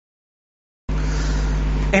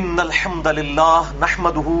إن الحمد لله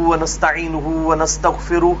نحمده ونستعينه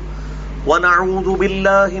ونستغفره ونعوذ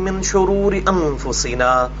بالله من شرور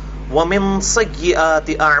أنفسنا ومن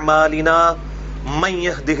سيئات أعمالنا من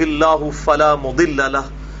يهده الله فلا مضل له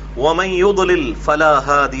ومن يضلل فلا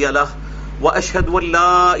هادي له وأشهد أن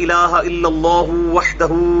لا إله إلا الله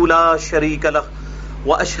وحده لا شريك له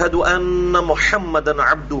وأشهد أن محمدا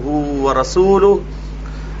عبده ورسوله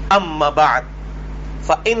أما بعد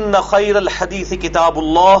فإن خير الحديث كتاب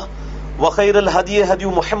الله وخير الهدي هدي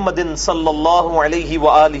محمد صلى الله عليه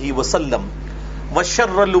وآله وسلم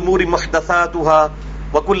وشر الأمور محدثاتها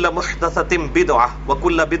وكل محدثة بدعة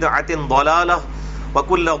وكل بدعة ضلالة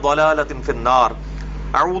وكل ضلالة في النار.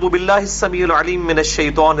 أعوذ بالله السميع العليم من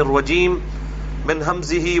الشيطان الرجيم من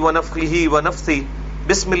همزه ونفخه ونفثه.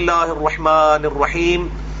 بسم الله الرحمن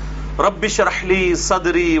الرحيم. رب اشرح لي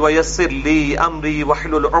صدري ويسر لي امري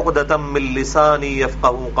واحلل عقدة من لساني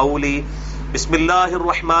يفقهوا قولي. بسم الله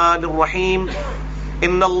الرحمن الرحيم.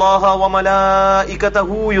 ان الله وملائكته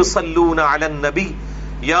يصلون على النبي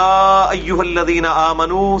يا ايها الذين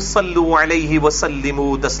امنوا صلوا عليه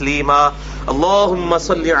وسلموا تسليما. اللهم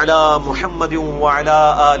صل على محمد وعلى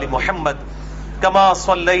ال محمد كما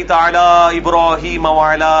صليت على ابراهيم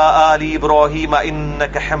وعلى ال ابراهيم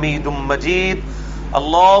انك حميد مجيد.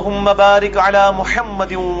 اللهم بارك على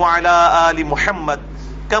محمد وعلى آل محمد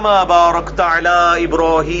كما باركت على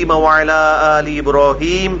إبراهيم وعلى آل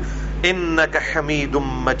إبراهيم إنك حميد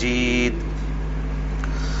مجيد.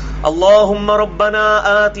 اللهم ربنا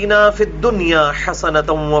آتنا في الدنيا حسنة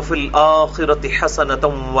وفي الآخرة حسنة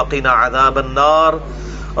وقنا عذاب النار.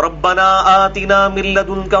 ربنا آتنا من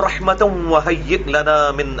لدنك رحمة وهيئ لنا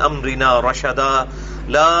من أمرنا رشدا.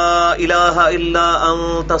 لا إله إلا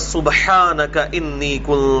أنت سبحانك إني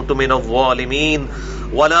كنت من الظالمين.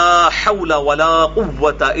 ولا حول ولا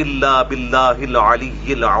قوة إلا بالله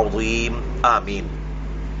العلي العظيم. آمین.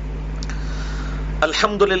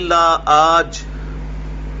 الحمدللہ آج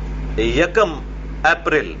 1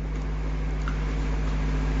 اپریل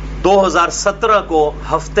 2017 کو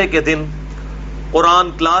ہفتے کے دن قرآن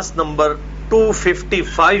کلاس نمبر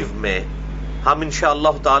 255 میں ہم انشاءاللہ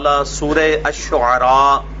تعالی سورہ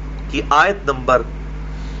الشعراء کی آیت نمبر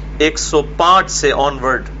 105 سے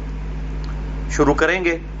آنورڈ شروع کریں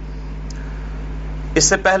گے. اس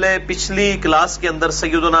سے پہلے پچھلی کلاس کے اندر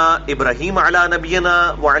سیدنا ابراہیم علی نبینا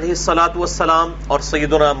وعلیہ الصلاۃ والسلام اور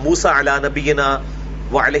سیدنا موسیٰ علی نبینا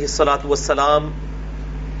وعلیہ الصلاۃ والسلام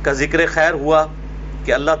کا ذکر خیر ہوا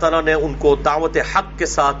کہ اللہ تعالیٰ نے ان کو دعوت حق کے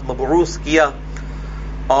ساتھ مبعوث کیا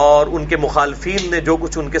اور ان کے مخالفین نے جو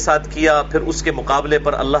کچھ ان کے ساتھ کیا پھر اس کے مقابلے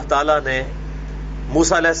پر اللہ تعالیٰ نے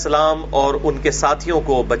موسیٰ علیہ السلام اور ان کے ساتھیوں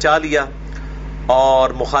کو بچا لیا اور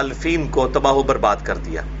مخالفین کو تباہ و برباد کر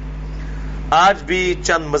دیا. آج بھی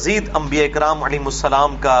چند مزید انبیاء کرام علیہم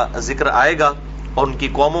السلام کا ذکر آئے گا اور ان کی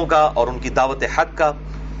قوموں کا اور ان کی دعوت حق کا.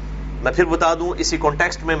 میں پھر بتا دوں اسی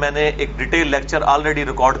کانٹیکسٹ میں میں نے ایک ڈیٹیل لیکچر آلریڈی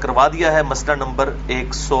ریکارڈ کروا دیا ہے مسئلہ نمبر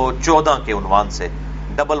 114 کے عنوان سے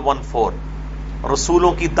 114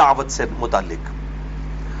 رسولوں کی دعوت سے متعلق.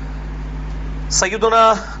 سیدنا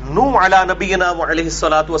نوح علی نبینا وعلیہ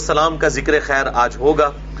الصلاۃ والسلام کا ذکر خیر آج ہوگا.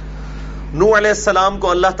 نوح علیہ السلام کو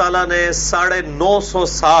اللہ تعالیٰ نے 950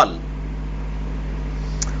 سال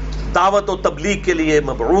دعوت و تبلیغ کے لیے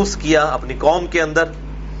مبعوث کیا اپنی قوم کے اندر،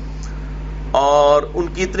 اور ان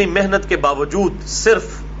کی اتنی محنت کے باوجود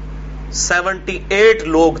صرف 78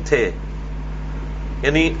 لوگ تھے،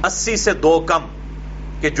 یعنی 80 سے 2 کم،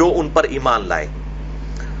 کہ جو ان پر ایمان لائے.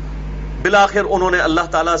 بالآخر انہوں نے اللہ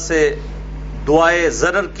تعالیٰ سے دعائے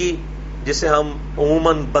ضرر کی جسے ہم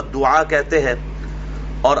عموماً بد دعا کہتے ہیں،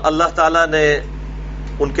 اور اللہ تعالیٰ نے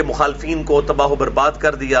ان کے مخالفین کو تباہ و برباد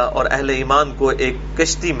کر دیا اور اہل ایمان کو ایک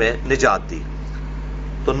کشتی میں نجات دی.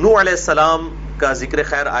 تو نوح علیہ السلام کا ذکر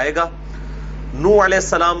خیر آئے گا. نوح علیہ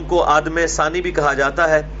السلام کو آدم ثانی بھی کہا جاتا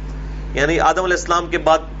ہے، یعنی آدم علیہ السلام کے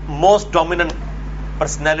بعد موسٹ ڈومیننٹ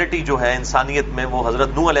پرسنالٹی جو ہے انسانیت میں وہ حضرت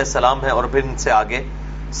نوح علیہ السلام ہے، اور پھر ان سے آگے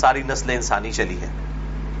ساری نسل انسانی چلی ہے.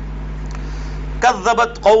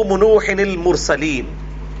 کذبت قوم نوح المرسلین،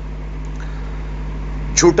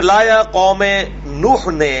 جھٹلایا قوم نوح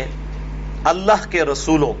نے اللہ کے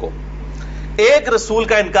رسولوں کو. ایک رسول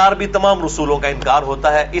کا انکار بھی تمام رسولوں کا انکار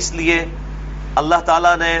ہوتا ہے، اس لیے اللہ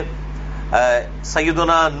تعالیٰ نے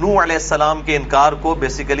سیدنا نوح علیہ السلام کے انکار کو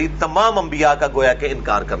بیسیکلی تمام انبیاء کا گویا کہ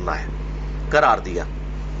انکار کرنا ہے قرار دیا.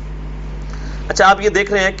 اچھا، آپ یہ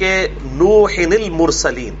دیکھ رہے ہیں کہ نوح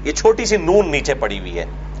المرسلین، یہ چھوٹی سی نون نیچے پڑی ہوئی ہے.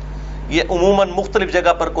 یہ عموماً مختلف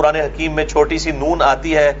جگہ پر قرآن حکیم میں چھوٹی سی نون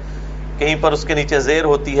آتی ہے، کہیں پر اس کے نیچے زیر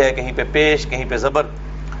ہوتی ہے، کہیں پہ پیش، کہیں پہ زبر.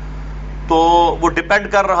 تو وہ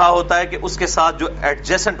ڈیپینڈ کر رہا ہوتا ہے کہ اس کے ساتھ جو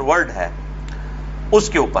ایڈجیسنٹ ورڈ ہے اس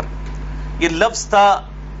کے اوپر. یہ لفظ تھا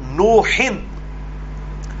نوحن.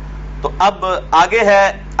 تو اب آگے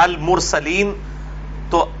ہے المرسلین.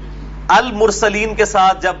 تو المرسلین کے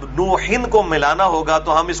ساتھ جب نوحن کو ملانا ہوگا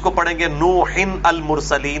تو ہم اس کو پڑھیں گے نوحن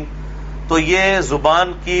المرسلین. تو یہ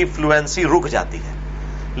زبان کی فلوئنسی رک جاتی ہے.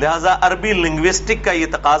 لہذا عربی لنگوسٹک کا یہ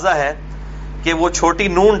تقاضا ہے کہ وہ چھوٹی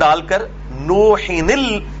نون ڈال کر نوحن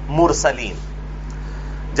المرسلین.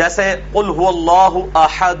 جیسے قل هو اللہ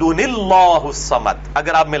احد اللہ الصمد،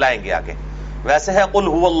 اگر آپ ملائیں گے آگے ویسے ہے قل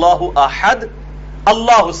هو اللہ احد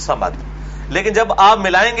اللہ الصمد. لیکن جب آپ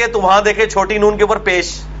ملائیں گے تو وہاں دیکھیں چھوٹی نون کے اوپر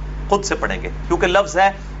پیش خود سے پڑھیں گے کیونکہ لفظ ہے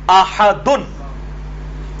احدن.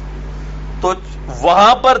 تو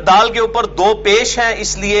وہاں پر دال کے اوپر دو پیش ہیں،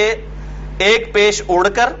 اس لیے ایک پیش اڑ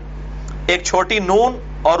کر ایک چھوٹی نون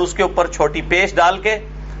اور اس کے اوپر چھوٹی پیش ڈال کے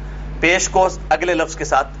پیش کو اگلے لفظ کے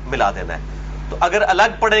ساتھ ملا دینا ہے. تو اگر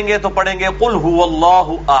الگ پڑھیں گے تو پڑھیں گے قل هو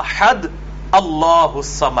اللہ احد اللہ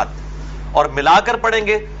الصمد، اور ملا کر پڑھیں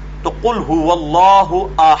گے تو قل هو اللہ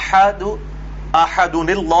احد احد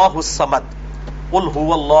اللہ الصمد. قل هو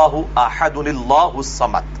اللہ احد اللہ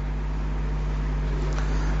الصمد.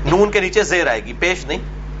 نون کے نیچے زیر آئے گی، پیش نہیں،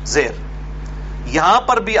 زیر. یہاں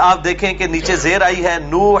پر بھی آپ دیکھیں کہ نیچے زیر آئی ہے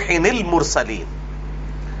نوحن المرسلین.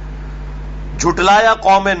 جھٹلایا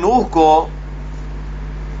قوم نوح کو.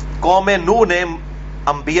 قوم نوح نے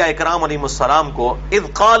انبیاء اکرام علیہم السلام کو اذ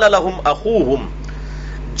قال لهم اخوہم،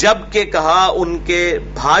 جب کہ کہا ان کے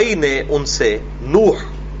بھائی نے ان سے، نوح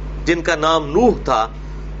جن کا نام نوح تھا،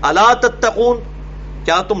 الا تتقون،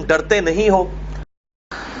 کیا تم ڈرتے نہیں ہو.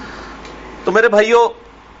 تو میرے بھائیوں،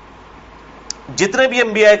 جتنے بھی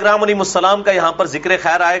انبیاء اکرام علیہم السلام کا یہاں پر ذکر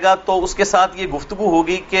خیر آئے گا تو اس کے ساتھ یہ گفتگو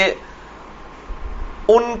ہوگی کہ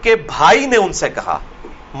ان کے بھائی نے ان سے کہا.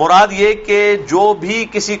 مراد یہ کہ جو بھی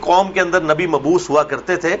کسی قوم کے اندر نبی مبعوث ہوا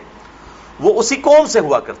کرتے تھے وہ اسی قوم سے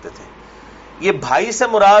ہوا کرتے تھے. یہ بھائی سے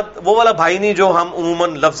مراد وہ والا بھائی نہیں جو ہم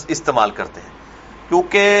عموماً لفظ استعمال کرتے ہیں،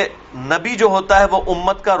 کیونکہ نبی جو ہوتا ہے وہ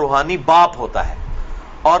امت کا روحانی باپ ہوتا ہے،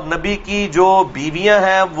 اور نبی کی جو بیویاں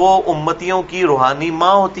ہیں وہ امتیوں کی روحانی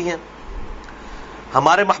ماں ہوتی ہیں.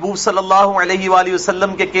 ہمارے محبوب صلی اللہ علیہ وآلہ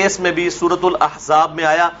وسلم کے کیس میں بھی سورۃ الاحزاب میں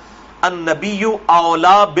آیا النبی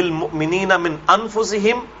اولا بالمؤمنین من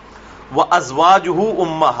انفسہم وازواجہ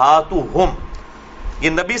امہاتہم. یہ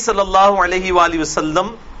نبی صلی اللہ علیہ وآلہ وسلم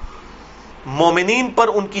مومنین پر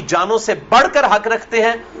ان کی جانوں سے بڑھ کر حق رکھتے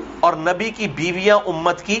ہیں، اور نبی کی بیویاں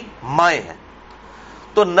امت کی مائیں ہیں.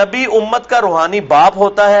 تو نبی امت کا روحانی باپ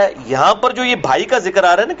ہوتا ہے. یہاں پر جو یہ بھائی کا ذکر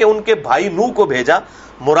آ رہا ہے نا کہ ان کے بھائی نوح کو بھیجا،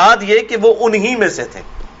 مراد یہ کہ وہ انہی میں سے تھے.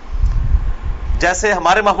 جیسے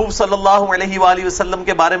ہمارے محبوب صلی اللہ علیہ وآلہ وسلم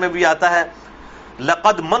کے بارے میں بھی آتا ہے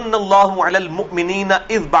لقد من اللہ علی المؤمنین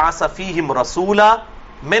اذ بعث فیہم رسولا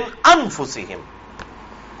من انفسہم،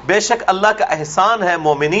 بے شک اللہ کا احسان ہے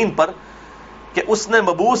مومنین پر کہ اس نے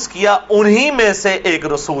مبعوث کیا انہی میں سے ایک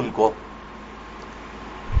رسول کو.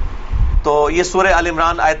 تو یہ سورہ آل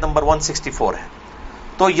عمران آیت نمبر 164 ہے.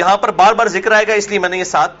 تو یہاں پر بار بار ذکر آئے گا اس لیے میں نے یہ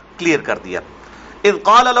ساتھ کلیئر کر دیا. اذ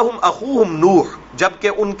قال لهم اخوہم نوح، جبکہ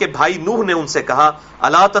ان کے بھائی نوح نے ان سے کہا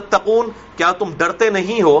الا تتقون، کیا تم ڈرتے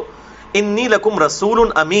نہیں ہو. انی لکم رسول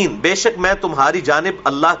امین، بے شک میں تمہاری جانب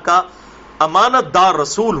اللہ کا امانت دار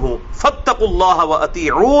رسول ہوں. فاتقوا اللہ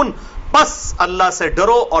واطیعون، پس اللہ سے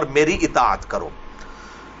ڈرو اور میری اطاعت کرو.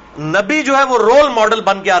 نبی جو ہے وہ رول ماڈل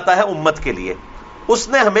بن کے آتا ہے امت کے لیے. اس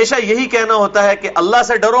نے ہمیشہ یہی کہنا ہوتا ہے کہ اللہ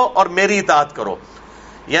سے ڈرو اور میری اطاعت کرو.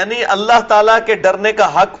 یعنی اللہ تعالیٰ کے ڈرنے کا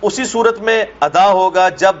حق اسی صورت میں ادا ہوگا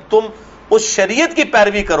جب تم اس شریعت کی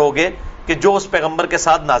پیروی کرو گے کہ جو اس پیغمبر کے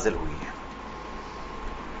ساتھ نازل ہوئی ہے.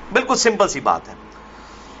 بالکل سمپل سی بات ہے.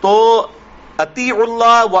 تو اطیع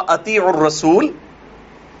اللہ و اطیع الرسول،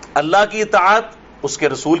 اللہ کی اطاعت، اس کے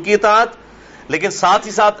رسول کی اطاعت. لیکن ساتھ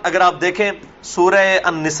ہی ساتھ اگر آپ دیکھیں سورہ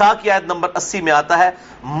النساء کی آیت نمبر 80 میں آتا ہے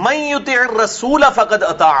من یطع الرسول فقد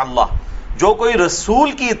اطاع اللہ، جو کوئی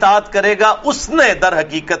رسول کی اطاعت کرے گا اس نے در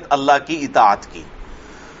حقیقت اللہ کی اطاعت کی.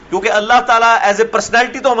 کیونکہ اللہ تعالیٰ ایز اے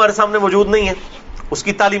پرسنالٹی تو ہمارے سامنے موجود نہیں ہے، اس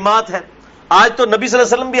کی تعلیمات ہیں. آج تو نبی صلی اللہ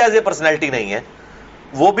علیہ وسلم بھی ایز اے پرسنالٹی نہیں ہے،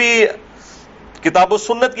 وہ بھی کتاب و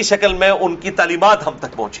سنت کی شکل میں ان کی تعلیمات ہم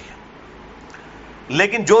تک پہنچی ہیں.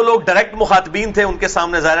 لیکن جو لوگ ڈائریکٹ مخاطبین تھے ان کے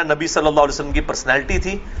سامنے ظاہر نبی صلی اللہ علیہ وسلم کی پرسنالٹی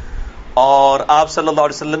تھی، اور آپ صلی اللہ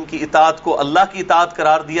علیہ وسلم کی اطاعت کو اللہ کی اطاعت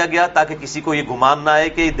قرار دیا گیا تاکہ کسی کو یہ گمان نہ آئے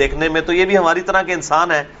کہ دیکھنے میں تو یہ بھی ہماری طرح کے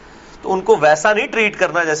انسان ہیں، تو ان کو ویسا نہیں ٹریٹ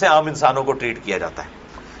کرنا جیسے عام انسانوں کو ٹریٹ کیا جاتا ہے،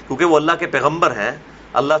 کیونکہ وہ اللہ کے پیغمبر ہیں،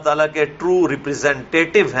 اللہ تعالیٰ کے ٹرو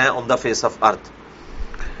ریپریزنٹیٹو ہیں آن دا فیس آف ارتھ.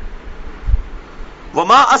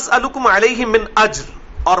 وما اسألکم علیہ من اجر،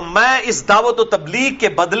 اور میں اس دعوت و تبلیغ کے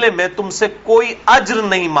بدلے میں تم سے کوئی اجر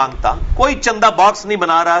نہیں مانگتا. کوئی چندہ باکس نہیں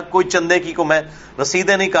بنا رہا، کوئی چندے کی کو میں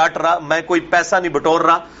رسیدیں نہیں کاٹ رہا، میں کوئی پیسہ نہیں بٹور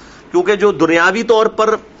رہا. کیونکہ جو دنیاوی طور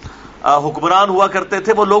پر حکمران ہوا کرتے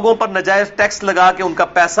تھے وہ لوگوں پر ناجائز ٹیکس لگا کے ان کا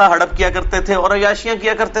پیسہ ہڑپ کیا کرتے تھے اور عیاشیاں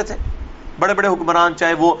کیا کرتے تھے. بڑے بڑے حکمران،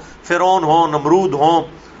 چاہے وہ فرعون ہوں، نمرود ہوں،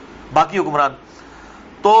 باقی حکمران.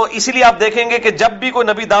 تو اسی لیے آپ دیکھیں گے کہ جب بھی کوئی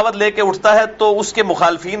نبی دعوت لے کے اٹھتا ہے تو اس کے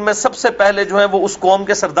مخالفین میں سب سے پہلے جو ہے وہ اس قوم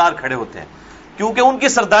کے سردار کھڑے ہوتے ہیں، کیونکہ ان کی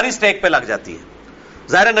سرداری سٹیک پہ لگ جاتی ہے.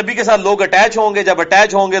 ظاہر نبی کے ساتھ لوگ اٹیچ ہوں گے، جب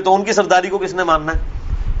اٹیچ ہوں گے تو ان کی سرداری کو کس نے ماننا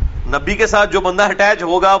ہے؟ نبی کے ساتھ جو بندہ اٹیچ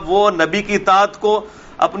ہوگا وہ نبی کی اطاعت کو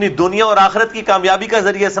اپنی دنیا اور آخرت کی کامیابی کا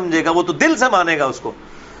ذریعہ سمجھے گا، وہ تو دل سے مانے گا اس کو.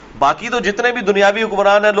 باقی تو جتنے بھی دنیاوی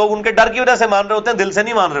حکمران ہیں لوگ ان کے ڈر کی وجہ سے مان رہے ہوتے ہیں، دل سے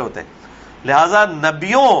نہیں مان رہے ہوتے. لہٰذا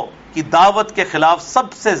نبیوں کی دعوت کے خلاف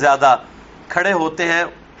سب سے زیادہ کھڑے ہوتے ہیں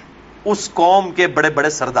اس قوم کے بڑے بڑے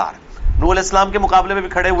سردار. نوح علیہ السلام کے مقابلے میں بھی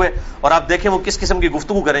کھڑے ہوئے، اور آپ دیکھیں وہ کس قسم کی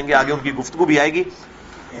گفتگو کریں گے، آگے ان کی گفتگو بھی آئے گی.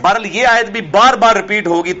 بہرحال یہ آیت بھی بار بار ریپیٹ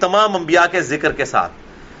ہوگی تمام انبیاء کے ذکر کے ساتھ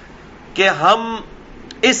کہ ہم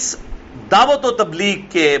اس دعوت و تبلیغ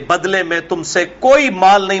کے بدلے میں تم سے کوئی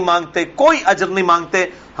مال نہیں مانگتے، کوئی اجر نہیں مانگتے،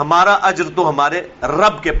 ہمارا اجر تو ہمارے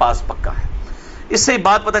رب کے پاس پکا ہے. اس سے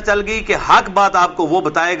بات پتہ چل گئی کہ حق بات آپ کو وہ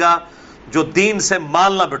بتائے گا جو دین سے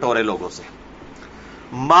مال نہ بٹورے، لوگوں سے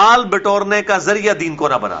مال بٹورنے کا ذریعہ دین کو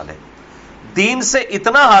نہ بنا لے. دین سے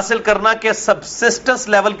اتنا حاصل کرنا کہ سبسسٹنس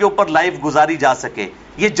لیول کے اوپر لائف گزاری جا سکے،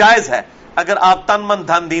 یہ جائز ہے اگر آپ تن من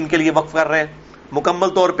دھن دین کے لیے وقف کر رہے ہیں، مکمل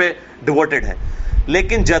طور پہ ڈیووٹڈ ہے.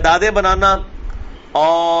 لیکن جائیدادیں بنانا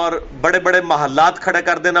اور بڑے بڑے محلات کھڑے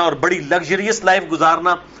کر دینا اور بڑی لگژریس لائف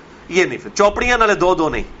گزارنا، یہ نہیں. پھر چوپڑیاں نالے دو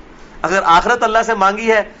نہیں. اگر آخرت اللہ سے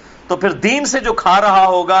مانگی ہے تو پھر دین سے جو کھا رہا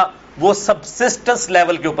ہوگا وہ سبسسٹنس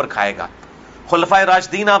لیول کے اوپر کھائے گا. خلفائے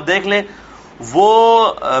راشدین آپ دیکھ لیں،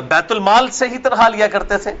 وہ بیت المال سے ہی تنخواہ لیا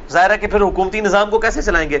کرتے تھے. ظاہر ہے کہ پھر حکومتی نظام کو کیسے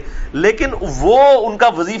چلائیں گے، لیکن وہ ان کا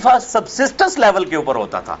وظیفہ سبسسٹنس لیول کے اوپر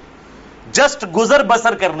ہوتا تھا، جسٹ گزر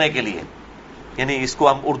بسر کرنے کے لیے. یعنی اس کو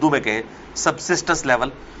ہم اردو میں کہیں سبسسٹنس لیول،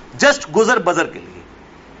 جسٹ گزر بسر کے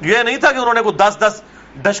لیے. یہ نہیں تھا کہ انہوں نے کوئی 10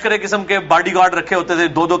 ڈشکرے قسم کے باڈی گارڈ رکھے ہوتے تھے،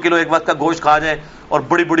 2 کلو ایک وقت کا گوشت کھا جائیں اور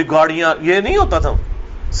بڑی بڑی گاڑیاں، یہ نہیں ہوتا تھا.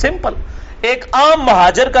 سمپل ایک عام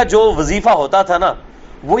مہاجر کا جو وظیفہ ہوتا تھا نا،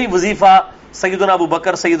 وہی وظیفہ سیدنا ابو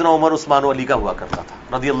بکر، سیدنا عمر، عثمان و علی کا ہوا کرتا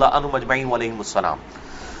تھا رضی اللہ عنہم اجمعین علیہم السلام.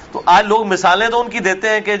 تو آج لوگ مثالیں تو ان کی دیتے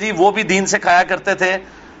ہیں کہ جی وہ بھی دین سے کھایا کرتے تھے،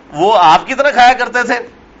 وہ آپ کی طرح کھایا کرتے تھے.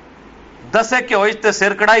 10 کے ہوئے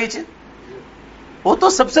سر کڑائی چ، وہ تو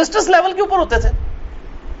سبسسٹنس لیول کے اوپر ہوتے تھے.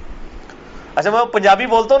 اچھا میں پنجابی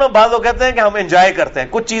بولتا ہوں نا، بعض لوگ کہتے ہیں کہ ہم انجوائے کرتے ہیں.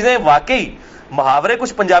 کچھ چیزیں واقعی محاورے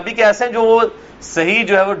کچھ پنجابی کے ایسے ہیں جو وہ صحیح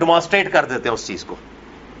جو ہے وہ ڈیمانسٹریٹ کر دیتے ہیں اس چیز کو.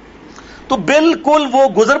 تو بالکل وہ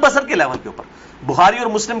گزر بسر کے لیول کے اوپر. بخاری اور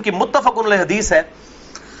مسلم کی متفق علیہ حدیث ہے،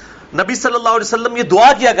 نبی صلی اللہ علیہ وسلم یہ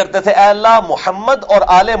دعا کیا کرتے تھے، اے اللہ محمد اور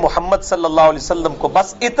آل محمد صلی اللہ علیہ وسلم کو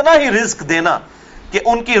بس اتنا ہی رزق دینا کہ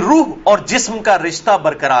ان کی روح اور جسم کا رشتہ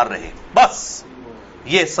برقرار رہے، بس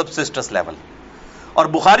یہ سبسسٹنس لیول. اور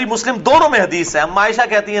بخاری مسلم دونوں میں حدیث ہے، اما عائشہ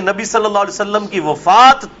کہتی ہیں نبی صلی اللہ علیہ وسلم کی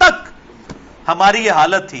وفات تک ہماری یہ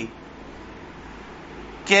حالت تھی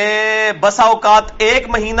کہ بسا اوقات 1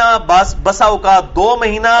 مہینہ، بسا اوقات 2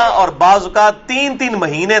 مہینہ اور بعض اوقات 3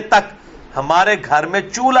 مہینے تک ہمارے گھر میں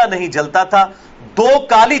چولہا نہیں جلتا تھا. 2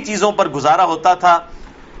 کالی چیزوں پر گزارا ہوتا تھا،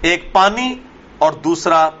 ایک پانی اور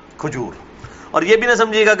دوسرا کھجور. اور یہ بھی نہ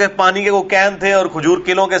سمجھیے گا کہ پانی کے وہ کین تھے اور کھجور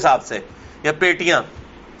کلوں کے حساب سے یا پیٹیاں،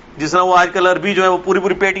 جس طرح وہ آج کل عربی جو ہے وہ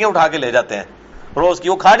پوری پیٹیاں اٹھا کے لے جاتے ہیں روز کی،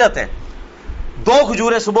 وہ کھا جاتے ہیں. 2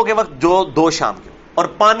 کھجوریں صبح کے وقت، جو 2 شام کے، اور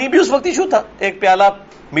پانی بھی اس وقت ایشو تھا، ایک پیالہ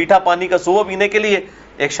میٹھا پانی کا صبح پینے کے لیے،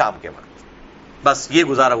 ایک شام کے وقت. بس یہ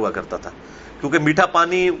گزارا ہوا کرتا تھا، کیونکہ میٹھا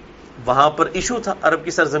پانی وہاں پر ایشو تھا عرب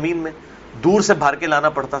کی سرزمین میں، دور سے بھر کے لانا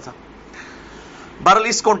پڑتا تھا. بہرحال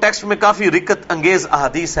اس کانٹیکسٹ میں کافی رکت انگیز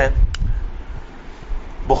احادیث ہیں.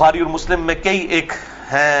 بخاری اور مسلم میں کئی ایک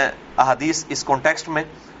ہیں احادیث اس کانٹیکسٹ میں،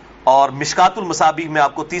 اور مشکات المصابیح میں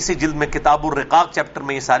آپ کو 30 جلد میں کتاب الرقاق چیپٹر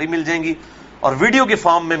میں یہ ساری مل جائیں گی. اور ویڈیو کے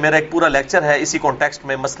فارم میں میرا ایک پورا لیکچر ہے اسی کانٹیکسٹ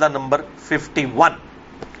میں، مسئلہ نمبر 51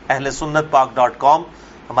 ahlesunnatpak.com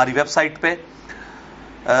ہماری ویب سائٹ پہ.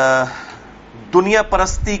 دنیا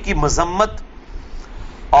پرستی کی مذمت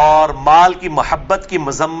اور مال کی محبت کی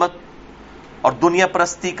مذمت اور دنیا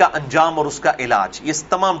پرستی کا انجام اور اس کا علاج، یہ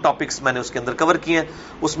تمام ٹاپکس میں نے اس کے اندر کور کیے ہیں.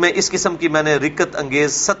 اس میں اس قسم کی میں نے رکت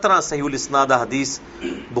انگیز 17 صحیح الاسناد حدیث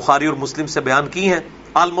بخاری اور مسلم سے بیان کی ہیں.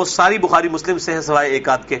 آلموسٹ ساری بخاری مسلم سے ہیں سوائے ایک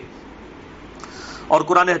آدھ کے، اور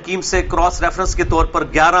قرآن حکیم سے کراس ریفرنس کے طور پر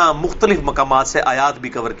 11 مختلف مقامات سے آیات بھی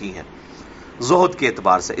کور کی ہیں زہد کے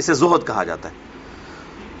اعتبار سے. اسے زہد کہا جاتا ہے.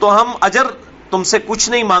 تو ہم اجر تم سے کچھ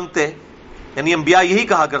نہیں مانگتے، یعنی انبیاء یہی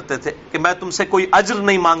کہا کرتے تھے کہ میں تم سے کوئی اجر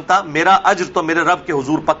نہیں مانگتا، میرا اجر تو میرے رب کے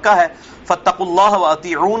حضور پکا ہے. فاتقوا اللہ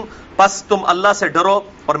واطیعون، پس تم اللہ سے ڈرو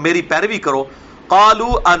اور میری پیروی کرو.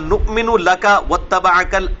 قالوا انؤمن لك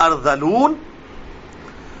واتبعك الارذلون.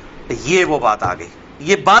 یہ وہ بات آ گئی.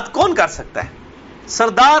 یہ بات کون کر سکتا ہے؟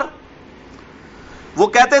 سردار. وہ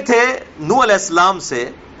کہتے تھے نوح علیہ السلام سے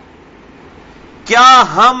کیا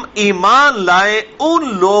ہم ایمان لائیں ان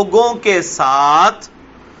لوگوں کے ساتھ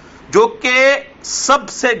جو کہ سب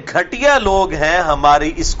سے گھٹیا لوگ ہیں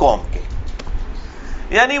ہماری اس قوم کے.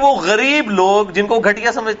 یعنی وہ غریب لوگ جن کو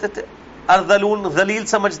گھٹیا سمجھتے تھے، ارذلون ذلیل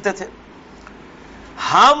سمجھتے تھے.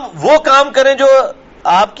 ہم وہ کام کریں جو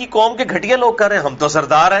آپ کی قوم کے گھٹیا لوگ کر رہے ہیں؟ ہم تو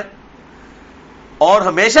سردار ہیں. اور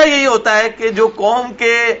ہمیشہ یہی ہوتا ہے کہ جو قوم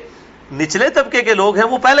کے نچلے طبقے کے لوگ ہیں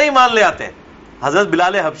وہ پہلے ہی مان لے آتے ہیں. حضرت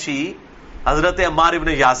بلال حبشی، حضرت عمار ابن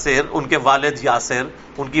یاسر، ان کے والد یاسر،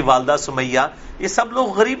 ان کی والدہ سمیہ، یہ سب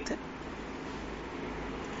لوگ غریب تھے.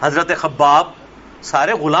 حضرت خباب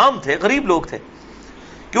سارے غلام تھے، غریب لوگ تھے.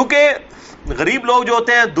 کیونکہ غریب لوگ جو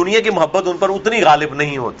ہوتے ہیں دنیا کی محبت ان پر اتنی غالب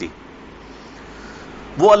نہیں ہوتی.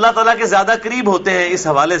 وہ اللہ تعالیٰ کے زیادہ قریب ہوتے ہیں اس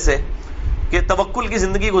حوالے سے کہ توکل کی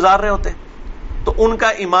زندگی گزار رہے ہوتے ہیں. تو ان کا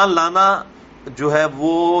ایمان لانا جو ہے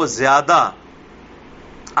وہ زیادہ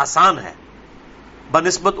آسان ہے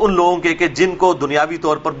بنسبت ان لوگوں کے کہ جن کو دنیاوی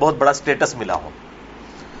طور پر بہت بڑا سٹیٹس ملا ہو.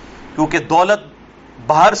 کیونکہ دولت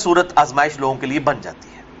بہر صورت آزمائش لوگوں کے لیے بن جاتی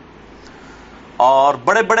ہے، اور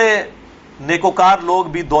بڑے بڑے نیکوکار لوگ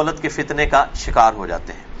بھی دولت کے فتنے کا شکار ہو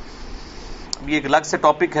جاتے ہیں. یہ ایک الگ سے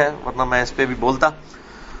ٹاپک ہے، ورنہ میں اس پہ بھی بولتا.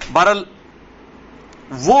 بہرحال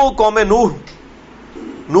وہ قوم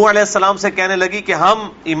نوح علیہ السلام سے کہنے لگی کہ ہم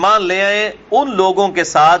ایمان لے آئے ان لوگوں کے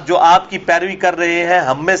ساتھ جو آپ کی پیروی کر رہے ہیں،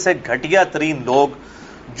 ہم میں سے گھٹیا ترین لوگ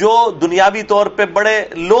جو دنیاوی طور پہ بڑے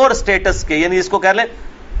لوور سٹیٹس کے، یعنی اس کو کہہ لیں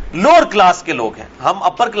لوور کلاس کے لوگ ہیں، ہم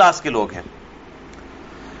اپر کلاس کے لوگ ہیں.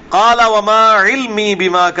 قال وما علمی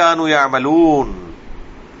بما كانوا يعملون.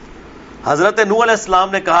 حضرت نوح علیہ السلام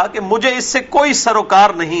نے کہا کہ مجھے اس سے کوئی سروکار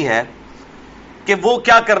نہیں ہے کہ وہ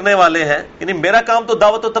کیا کرنے والے ہیں. یعنی میرا کام تو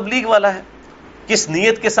دعوت و تبلیغ والا ہے. کس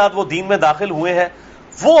نیت کے ساتھ وہ دین میں داخل ہوئے ہیں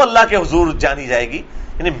وہ اللہ کے حضور جانی جائے گی.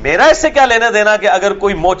 یعنی میرا اس سے کیا لینا دینا کہ اگر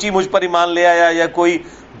کوئی موچی مجھ پر ایمان لے آیا، یا کوئی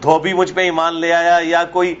دھوبی مجھ پہ ایمان لے آیا، یا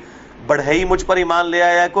کوئی بڑھئی مجھ پر ایمان لے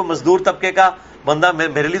آیا، کوئی مزدور طبقے کا بندہ،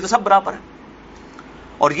 میرے لیے تو سب برابر ہے.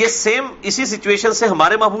 اور یہ سیم اسی سچویشن سے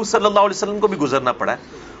ہمارے محبوب صلی اللہ علیہ وسلم کو بھی گزرنا پڑا ہے.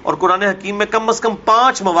 اور قرآن حکیم میں کم از کم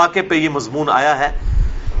 5 مواقع پہ یہ مضمون آیا ہے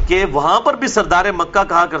کہ وہاں پر بھی سردار مکہ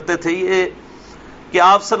کہا کرتے تھے یہ کہ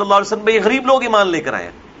آپ صلی اللہ علیہ وسلم میں یہ غریب لوگ ایمان لے کر آئے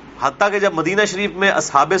ہیں. حتیٰ کہ جب مدینہ شریف میں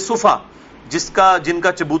اصحاب صفا جن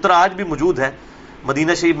کا چبوترا آج بھی موجود ہے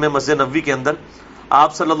مدینہ شریف میں مسجد نبوی کے اندر،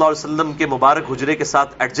 آپ صلی اللہ علیہ وسلم کے مبارک حجرے کے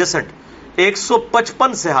ساتھ ایڈجسنٹ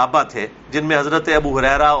 155 صحابہ تھے، جن میں حضرت ابو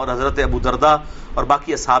ہریرہ اور حضرت ابو دردہ اور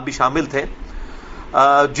باقی اصحاب بھی شامل تھے،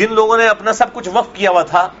 جن لوگوں نے اپنا سب کچھ وقف کیا ہوا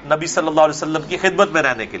تھا نبی صلی اللہ علیہ وسلم کی خدمت میں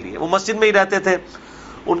رہنے کے لیے. وہ مسجد میں ہی رہتے تھے.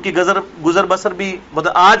 ان کی گزر بسر بھی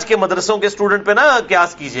آج کے مدرسوں کے اسٹوڈنٹ پہ نہ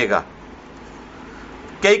قیاس کیجئے گا،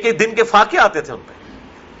 کئی دن کے فاقے آتے تھے ان پہ.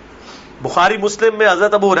 بخاری مسلم میں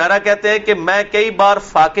حضرت ابو ہریرہ کہتے ہیں کہ میں کئی بار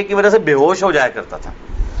فاقے کی وجہ سے بے ہوش ہو جایا کرتا تھا،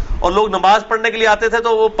 اور لوگ نماز پڑھنے کے لیے آتے تھے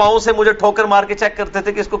تو وہ پاؤں سے مجھے ٹھوکر مار کے چیک کرتے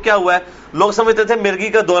تھے کہ اس کو کیا ہوا ہے. لوگ سمجھتے تھے مرگی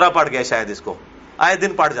کا دورہ پڑ گیا، شاید اس کو آئے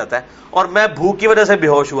دن پڑ جاتا ہے، اور میں بھوک کی وجہ سے بے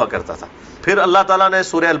ہوش ہوا کرتا تھا. پھر اللہ تعالیٰ نے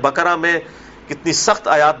سورہ البقرہ میں کتنی سخت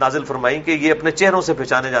آیات نازل فرمائی کہ یہ اپنے چہروں سے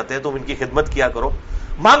پہچانے جاتے ہیں، تم ان کی خدمت کیا کرو.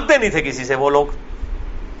 مانگتے نہیں تھے کسی سے وہ لوگ.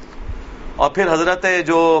 اور پھر حضرت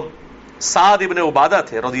جو سعد ابن عبادہ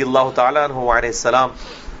تھے رضی اللہ تعالیٰ عنہ علیہ السلام،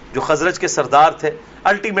 جو خزرج کے سردار تھے،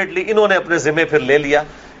 الٹیمیٹلی انہوں نے اپنے ذمہ پھر لے لیا.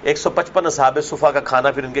 155 اصحاب صفا کا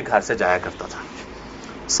کھانا پھر ان کے گھر سے جایا کرتا تھا.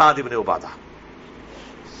 سعد ابن عبادہ.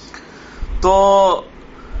 تو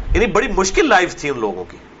یعنی بڑی مشکل لائف تھی ان لوگوں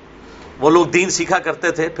کی. وہ لوگ دین سیکھا کرتے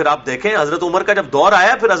تھے. پھر آپ دیکھیں حضرت عمر کا جب دور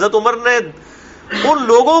آیا، پھر حضرت عمر نے ان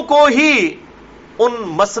لوگوں کو ہی ان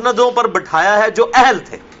مسندوں پر بٹھایا ہے جو اہل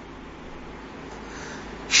تھے.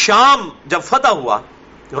 شام جب فتح ہوا،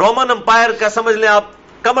 رومن امپائر کا سمجھ لیں آپ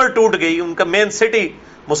کمر ٹوٹ گئی، ان کا مین سٹی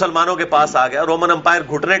مسلمانوں کے پاس آ گیا. رومن امپائر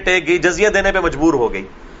گھٹنے ٹیک گئی، جزیہ دینے پہ مجبور ہو گئی.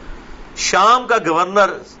 شام کا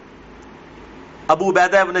گورنر ابو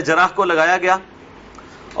عبیدہ ابن جراح کو لگایا گیا،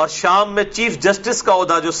 اور شام میں چیف جسٹس کا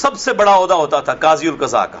عہدہ، جو سب سے بڑا عہدہ ہوتا تھا قاضی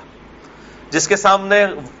القضاء کا، جس کے سامنے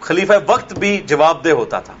خلیفہ وقت بھی جواب دہ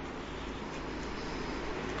ہوتا تھا،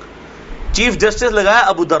 چیف جسٹس لگایا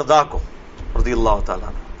ابو درداء کو رضی اللہ تعالیٰ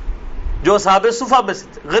عنہ، جو اصحاب صفا میں سے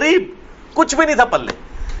تھے. غریب، کچھ بھی نہیں تھا پلے،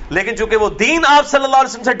 لیکن چونکہ وہ دین آپ صلی اللہ علیہ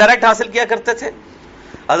وسلم سے ڈائریکٹ حاصل کیا کرتے تھے،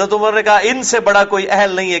 حضرت عمر نے کہا ان سے بڑا کوئی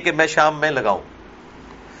اہل نہیں ہے کہ میں شام میں لگاؤں.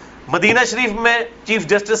 مدینہ شریف میں چیف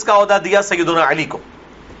جسٹس کا عہدہ دیا سیدنا علی کو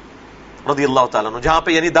رضی اللہ تعالیٰ عنہ، جہاں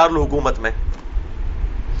پہ یعنی دارالحکومت میں.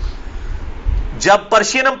 جب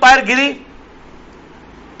پرشین امپائر گری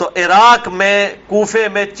تو عراق میں کوفے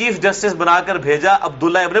میں چیف جسٹس بنا کر بھیجا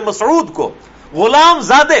عبداللہ ابن مسعود کو، غلام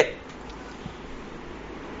زادے،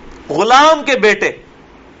 غلام کے بیٹے،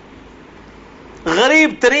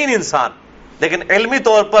 غریب ترین انسان، لیکن علمی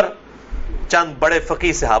طور پر چند بڑے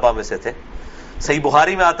فقیہ صحابہ میں سے تھے۔ صحیح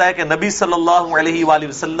بخاری میں آتا ہے کہ نبی صلی اللہ علیہ وآلہ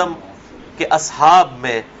وسلم کے اصحاب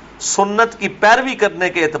میں سنت کی پیروی کرنے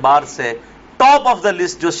کے اعتبار سے ٹاپ آف دا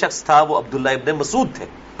لسٹ جو شخص تھا وہ عبداللہ ابن مسعود تھے،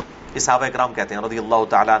 یہ صحابہ اکرام کہتے ہیں رضی اللہ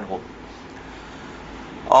تعالیٰ عنہ۔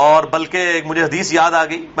 اور بلکہ مجھے حدیث یاد آ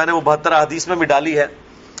گئی، میں نے وہ 72 حدیث میں بھی ڈالی ہے۔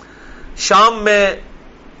 شام میں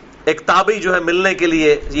ایک تابعی جو ہے ملنے کے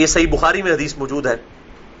لیے، یہ صحیح بخاری میں حدیث موجود ہے،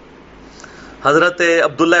 حضرت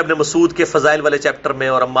عبداللہ ابن مسعود کے فضائل والے چیپٹر میں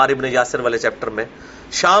اور عمار ابن یاسر والے چیپٹر میں،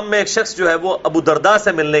 شام میں ایک شخص جو ہے وہ ابو درداء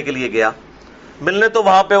سے ملنے کے لیے گیا۔ ملنے تو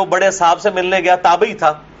وہاں پہ وہ بڑے صاحب سے ملنے گیا، تابعی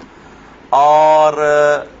تھا، اور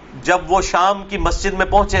جب وہ شام کی مسجد میں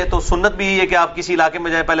پہنچے تو سنت بھی ہے کہ آپ کسی علاقے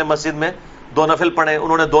میں جائیں پہلے مسجد میں 2 نفل پڑھیں۔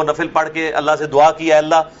 انہوں نے 2 نفل پڑھ کے اللہ سے دعا کی، اے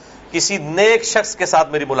اللہ کسی نیک شخص کے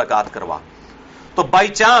ساتھ میری ملاقات کروا۔ تو بائی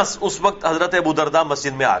چانس اس وقت حضرت ابو درداء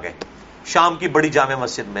مسجد میں آ گئے، شام کی بڑی جامع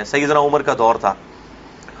مسجد میں، سیدنا عمر کا دور تھا،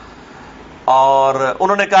 اور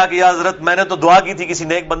انہوں نے کہا کہ یا حضرت میں نے تو دعا کی تھی کسی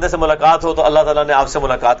نیک بندے سے ملاقات ہو، تو اللہ تعالیٰ نے آپ سے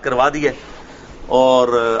ملاقات کروا دی ہے، اور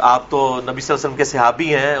آپ تو نبی صلی اللہ علیہ وسلم کے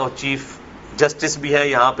صحابی ہیں اور چیف جسٹس بھی ہیں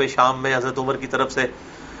یہاں پہ شام میں حضرت عمر کی طرف سے،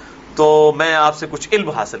 تو میں آپ سے کچھ علم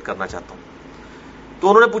حاصل کرنا چاہتا ہوں۔ تو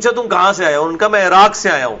انہوں نے پوچھا تم کہاں سے آئے ہو؟ ان کا میں عراق سے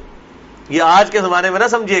آیا ہوں۔ یہ آج کے زمانے میں نہ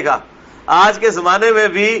سمجھیے گا، آج کے زمانے میں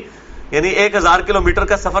بھی یعنی 1000 کلومیٹر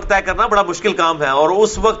کا سفر طے کرنا بڑا مشکل کام ہے، اور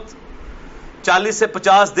اس وقت 40 سے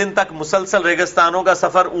 50 دن تک مسلسل ریگستانوں کا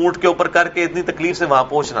سفر اونٹ کے اوپر کر کے اتنی تکلیف سے وہاں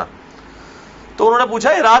پہنچنا۔ تو انہوں نے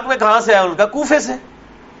پوچھا عراق میں کہاں سے آئے؟ ان کا کوفے سے۔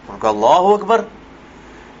 ان کا اللہ اکبر،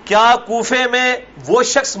 کیا کوفے میں وہ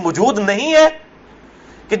شخص موجود نہیں ہے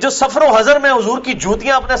کہ جو سفر و حضر میں حضور کی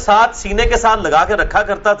جوتیاں اپنے ساتھ سینے کے ساتھ لگا کے رکھا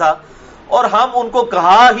کرتا تھا، اور ہم ان کو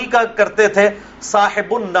کہا ہی کرتے تھے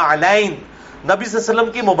صاحب النعلین، نبی صلی اللہ علیہ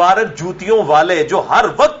وسلم کی مبارک جوتیوں والے، جو ہر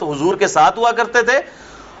وقت حضور کے ساتھ ہوا کرتے تھے،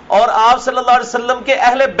 اور آپ صلی اللہ علیہ وسلم کے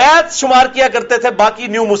اہل بیت شمار کیا کرتے تھے باقی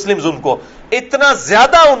نیو مسلمز ان کو، اتنا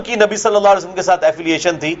زیادہ ان کی نبی صلی اللہ علیہ وسلم کے ساتھ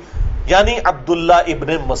ایفیلیشن تھی، یعنی عبداللہ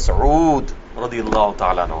ابن مسعود رضی اللہ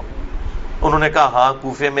تعالیٰ عنہ۔ انہوں نے کہا ہاں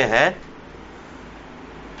کوفے میں ہے۔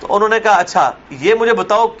 تو انہوں نے کہا اچھا یہ مجھے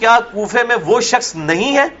بتاؤ کیا کوفے میں وہ شخص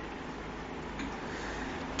نہیں ہے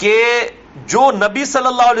کہ جو نبی صلی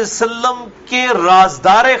اللہ علیہ وسلم کے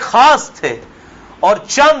رازدار خاص تھے، اور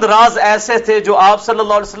چند راز ایسے تھے جو آپ صلی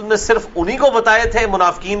اللہ علیہ وسلم نے صرف انہی کو بتائے تھے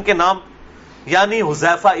منافقین کے نام، یعنی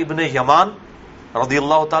حذیفہ ابن یمان رضی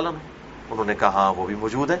اللہ تعالیٰ عنہ؟ انہوں نے کہا ہاں وہ بھی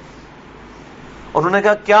موجود ہے۔ انہوں نے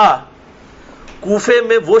کہا کیا کوفے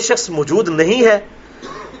میں وہ شخص موجود نہیں ہے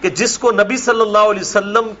کہ جس کو نبی صلی اللہ علیہ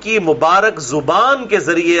وسلم کی مبارک زبان کے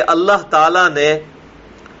ذریعے اللہ تعالی نے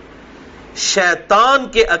شیطان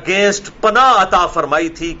کے اگینسٹ پناہ عطا فرمائی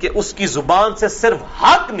تھی کہ اس کی زبان سے صرف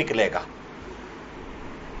حق نکلے گا؟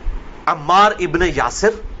 عمار ابن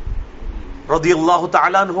یاسر رضی اللہ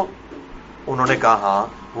تعالیٰ عنہ۔ انہوں نے کہا ہاں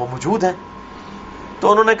وہ موجود ہے۔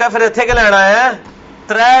 تو انہوں نے کہا پھر اتنے کے لینا ہے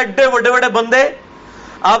 3 ایڈے بڑے بڑے بندے۔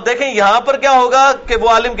 آپ دیکھیں یہاں پر کیا ہوگا کہ وہ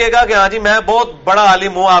عالم کہے گا کہ ہاں جی میں بہت بڑا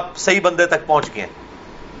عالم ہوں، آپ صحیح بندے تک پہنچ گئے ہیں،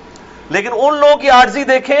 لیکن ان لوگوں کی عاجزی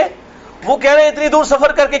دیکھیں، وہ کہہ رہے ہیں اتنی دور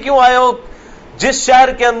سفر کر کے کیوں آئے ہو؟ جس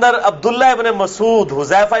شہر کے اندر عبداللہ ابن مسعود،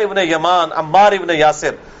 حذیفہ ابن یمان، عمار ابن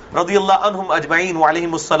یاسر رضی اللہ عنہم اجمعین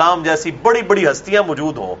وعلیہم السلام جیسی بڑی بڑی ہستیاں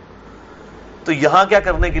موجود ہوں، تو یہاں کیا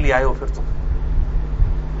کرنے کے لیے آئے ہو؟ پھر تم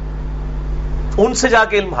ان سے جا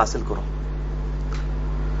کے علم حاصل کرو۔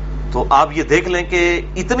 تو آپ یہ دیکھ لیں کہ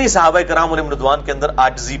اتنی صحابہ کرام علیہم رضوان کے اندر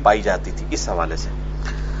عاجزی پائی جاتی تھی اس حوالے سے۔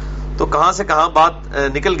 تو کہاں سے کہاں بات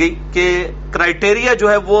نکل گئی کہ کرائٹیریا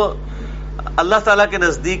جو ہے وہ اللہ تعالیٰ کے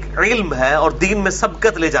نزدیک علم ہے اور دین میں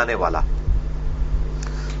سبقت لے جانے والا۔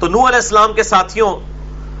 تو نوح علیہ السلام کے ساتھیوں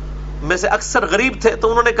میں سے اکثر غریب تھے، تو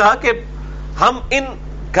انہوں نے کہا کہ ہم ان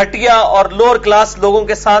گھٹیا اور لوور کلاس لوگوں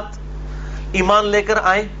کے ساتھ ایمان لے کر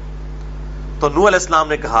آئیں۔ تو نوح علیہ السلام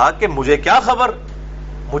نے کہا کہ مجھے کیا خبر،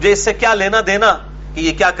 مجھے اس سے کیا لینا دینا کہ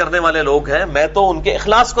یہ کیا کرنے والے لوگ ہیں، میں تو ان کے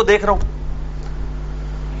اخلاص کو دیکھ رہا ہوں۔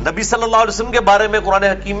 نبی صلی اللہ علیہ وسلم کے بارے میں قرآن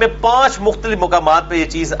حکیم میں 5 مختلف مقامات پہ یہ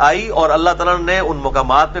چیز آئی، اور اللہ تعالیٰ نے ان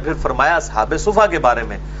مقامات پہ پھر فرمایا اصحاب صفا کے بارے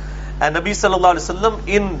میں، اے نبی صلی اللہ علیہ وسلم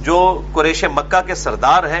ان جو قریش مکہ کے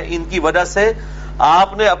سردار ہیں ان کی وجہ سے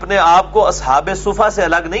آپ نے اپنے آپ کو اصحاب صفا سے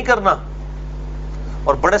الگ نہیں کرنا،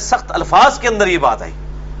 اور بڑے سخت الفاظ کے اندر یہ بات آئی۔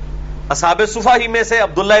 اصحاب صفا ہی میں سے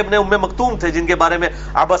عبداللہ ابن ام مکتوم تھے جن کے بارے میں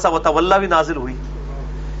عبس و تولی بھی نازل ہوئی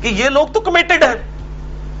کہ یہ لوگ تو کمیٹڈ ہیں،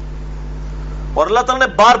 اور اللہ تعالیٰ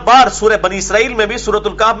نے بار بار سورہ بنی اسرائیل میں بھی سورۃ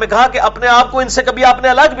الکہف میں کہا کہ اپنے آپ کو ان سے کبھی آپ نے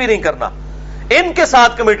الگ بھی نہیں کرنا، ان کے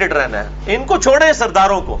ساتھ کمیٹڈ رہنا ہے، ان کو چھوڑیں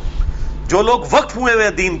سرداروں کو، جو لوگ وقف ہوئے ہوئے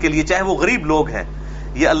دین کے لیے، چاہے وہ غریب لوگ ہیں،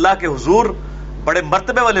 یہ اللہ کے حضور بڑے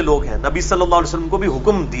مرتبے والے لوگ ہیں۔ نبی صلی اللہ علیہ وسلم کو بھی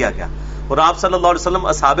حکم دیا گیا، اور آپ صلی اللہ علیہ وسلم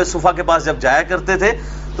اصحاب صفا کے پاس جب جایا کرتے تھے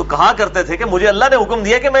تو کہا کرتے تھے کہ مجھے اللہ نے حکم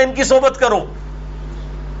دیا کہ میں ان کی صحبت کروں۔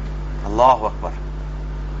 اللہ اکبر،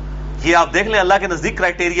 یہ آپ دیکھ لیں اللہ کے نزدیک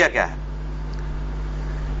کرائٹیریا کیا ہے۔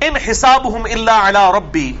 ان حسابہم الا علی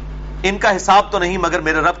ربی، ان کا حساب تو نہیں مگر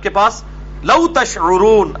میرے رب کے پاس۔ لو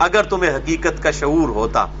تشعرون، اگر تمہیں حقیقت کا شعور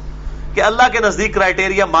ہوتا کہ اللہ کے نزدیک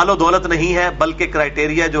کرائٹیریا مال و دولت نہیں ہے، بلکہ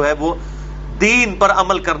کرائٹیریا جو ہے وہ دین پر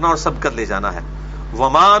عمل کرنا اور سبقت لے جانا ہے۔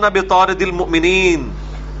 وما انا بطارد المؤمنین،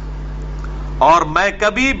 اور میں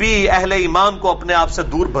کبھی بھی اہل ایمان کو اپنے آپ سے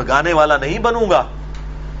دور بھگانے والا نہیں بنوں گا،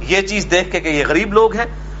 یہ چیز دیکھ کے کہ یہ غریب لوگ ہیں۔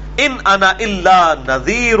 ان انا الا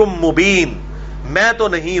نذیر مبین، میں تو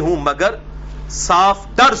نہیں ہوں مگر صاف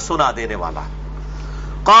ڈر سنا دینے والا۔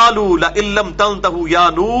 قالوا لئن لم تنتهوا یا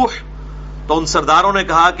نوح، تو ان سرداروں نے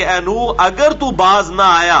کہا کہ اے نوح اگر تو باز نہ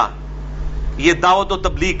آیا یہ دعوت و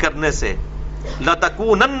تبلیغ کرنے سے،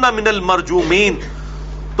 لتکونن من المرجومین،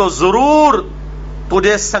 تو ضرور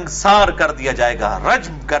تجھے سنگسار کر دیا جائے گا،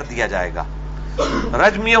 رجم کر دیا جائے گا۔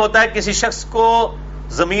 رجم یہ ہوتا ہے کسی شخص کو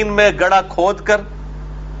زمین میں گڑا کھود کر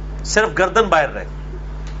صرف گردن باہر رہے،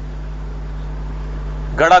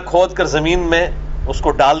 گڑا کھود کر زمین میں اس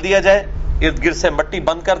کو ڈال دیا جائے، ارد گرد سے مٹی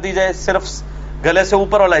بند کر دی جائے، صرف گلے سے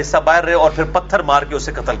اوپر والا حصہ باہر رہے، اور پھر پتھر مار کے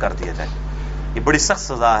اسے قتل کر دیا جائے۔ یہ بڑی سخت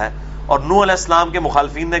سزا ہے، اور نوح علیہ السلام کے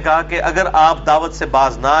مخالفین نے کہا کہ اگر آپ دعوت سے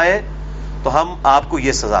باز نہ آئے تو ہم آپ کو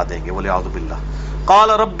یہ سزا دیں گے۔ وَلِعَوْذُ بِاللَّهِ قال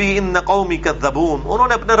ربی ان قومی کذبون، انہوں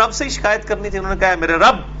نے اپنے رب سے شکایت کرنی تھی، انہوں نے کہا میرے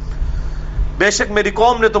رب بے شک میری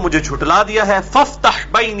قوم نے تو مجھے جھٹلا دیا ہے۔ فافتح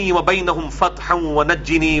بینی وبینہم فتحا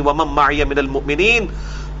ونجنی ومن معی من المؤمنین،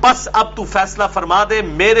 پس اب تو فیصلہ فرما دے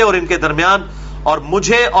میرے اور ان کے درمیان، اور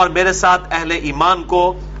مجھے اور میرے ساتھ اہل ایمان کو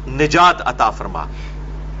نجات عطا فرما۔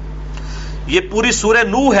 یہ پوری سورہ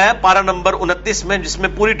نوح ہے، پارہ نمبر 29 میں، جس میں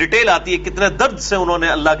پوری ڈیٹیل آتی ہے کتنے درد سے انہوں نے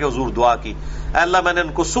اللہ کے حضور دعا کی۔ اے اللہ میں نے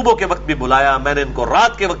ان کو صبح کے وقت بھی بلایا، میں نے ان کو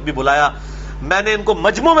رات کے وقت بھی بلایا، میں نے ان کو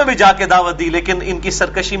مجمع میں بھی جا کے دعوت دی، لیکن ان کی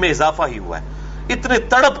سرکشی میں اضافہ ہی ہوا ہے۔ اتنے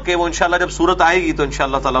تڑپ کے وہ انشاءاللہ جب صورت آئے گی تو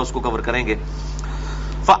انشاءاللہ تعالیٰ اس کو کور کریں گے۔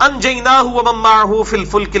 فَأَنْجَيْنَاهُ وَمَن مَّعَهُ فِي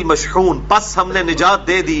الْفُلْكِ الْمَشْحُونِ، پس ہم نے نجات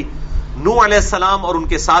دے دی نوح علیہ السلام اور ان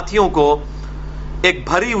کے ساتھیوں کو ایک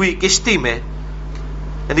بھری ہوئی کشتی میں،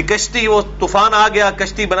 یعنی کشتی، وہ طوفان آ گیا،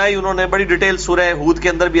 کشتی بنائی انہوں نے، بڑی ڈیٹیل سورہ ہود کے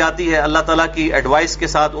اندر بھی آتی ہے، اللہ تعالیٰ کی ایڈوائس کے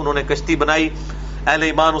ساتھ انہوں نے کشتی بنائی، اہل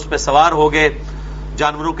ایمان اس پہ سوار ہو گئے،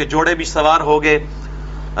 جانوروں کے جوڑے بھی سوار ہو گئے،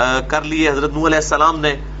 کر لیے حضرت نوح علیہ السلام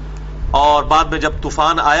نے، اور بعد میں جب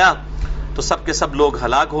طوفان آیا تو سب کے سب لوگ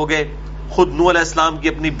ہلاک ہو گئے، خود نوح علیہ السلام کی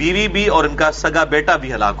اپنی بیوی بھی اور ان کا سگا بیٹا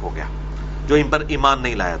بھی ہلاک ہو گیا جو ان پر ایمان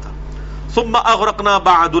نہیں لایا تھا۔ ثم اغرقنا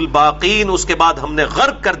بعد الباقین، اس کے بعد ہم نے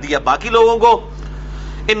غرق کر دیا باقی لوگوں کو۔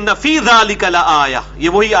 ان فی ذلک لآیہ، یہ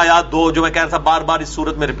وہی آیات دو جو میں کہہ رہا تھا بار بار اس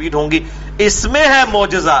صورت میں ریپیٹ ہوں گی، اس میں ہے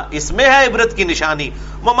معجزہ، اس میں ہے عبرت کی نشانی۔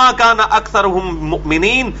 وما کان اکثرهم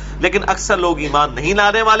مؤمنین، لیکن اکثر لوگ ایمان نہیں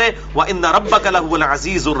لانے والے۔ وان ربک لہو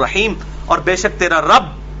العزیز الرحیم، اور بے شک تیرا رب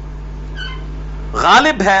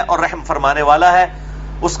غالب ہے اور رحم فرمانے والا ہے،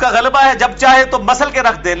 اس کا غلبہ ہے، جب چاہے تو مسل کے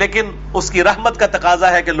رکھ دے، لیکن اس کی رحمت کا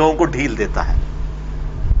تقاضا ہے کہ لوگوں کو ڈھیل دیتا ہے۔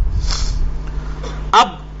 اب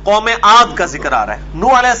قوم عاد کا ذکر آ رہا ہے۔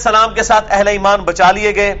 نوح علیہ السلام کے ساتھ اہل ایمان بچا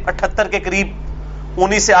لیے گئے 78 کے قریب،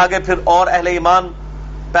 انہی سے آگے پھر اور اہل ایمان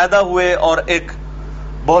پیدا ہوئے، اور ایک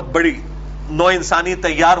بہت بڑی نو انسانی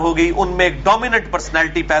تیار ہو گئی، ان میں ایک ڈومیننٹ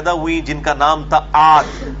پرسنالٹی پیدا ہوئی جن کا نام تھا عاد،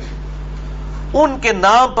 ان کے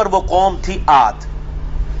نام پر وہ قوم تھی عاد۔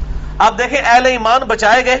 آپ دیکھیں اہل ایمان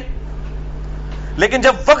بچائے گئے، لیکن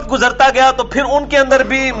جب وقت گزرتا گیا تو پھر ان کے اندر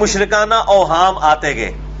بھی مشرکانہ اوہام آتے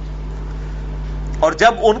گئے، اور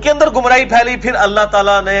جب ان کے اندر گمراہی پھیلی پھر اللہ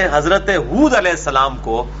تعالیٰ نے حضرت ہود علیہ السلام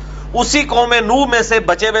کو اسی قوم نوح میں سے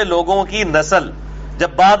بچے ہوئے لوگوں کی نسل جب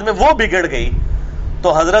بعد میں وہ بگڑ گئی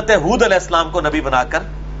تو حضرت ہود علیہ السلام کو نبی بنا کر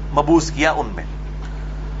مبعوث کیا ان میں۔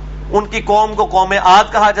 ان کی قوم کو قوم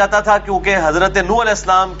عاد کہا جاتا تھا کیونکہ حضرت نوح علیہ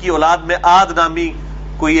السلام کی اولاد میں عاد نامی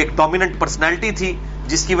کوئی ایک ڈومیننٹ پرسنالٹی تھی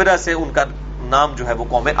جس کی وجہ سے ان کا نام جو ہے وہ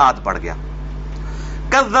قوم عاد پڑ گیا۔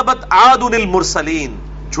 کذبت عاد المرسلین،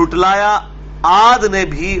 جھٹلایا عاد نے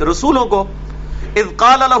بھی رسولوں کو۔ اذ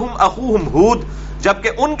قال لهم اخوهم ہود، جبکہ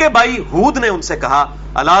ان کے بھائی ہود نے ان سے کہا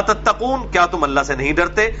الا تتقون، کیا تم اللہ سے نہیں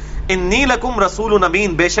ڈرتے؟ انی لکم رسول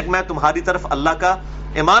امین، بے شک میں تمہاری طرف اللہ کا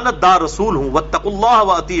امانت دار رسول ہوں۔ واتقوا اللہ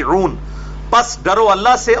واطیعون، پس ڈرو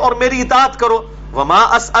اللہ سے اور میری اطاعت کرو۔ وما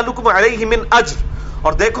اسألکم علیہ من اجر،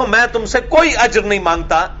 اور دیکھو میں تم سے کوئی اجر نہیں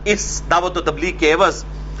مانگتا اس دعوت و تبلیغ کے عوض.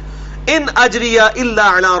 ان اجری الا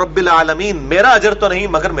علی رب العالمین، میرا اجر تو نہیں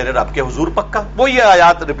مگر میرے رب کے حضور پکا. وہ یہ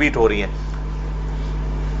آیات ریپیٹ ہو رہی ہیں.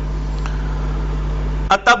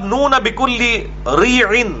 اتبنون بکل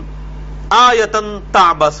ریع آیۃ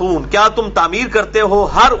تعبثون، کیا تم تعمیر کرتے ہو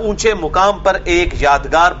ہر اونچے مقام پر ایک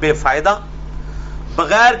یادگار بے فائدہ،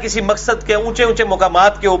 بغیر کسی مقصد کے. اونچے اونچے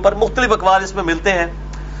مقامات کے اوپر مختلف اقوال اس میں ملتے ہیں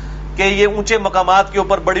کہ یہ اونچے مقامات کے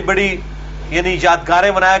اوپر بڑی بڑی یعنی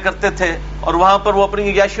یادگاریں بنایا کرتے تھے اور وہاں پر وہ اپنی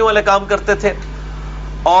عیاشیوں والے کام کرتے تھے.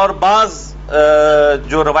 اور بعض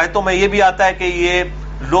جو روایتوں میں یہ بھی آتا ہے کہ یہ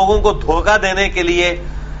لوگوں کو دھوکہ دینے کے لیے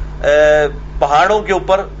پہاڑوں کے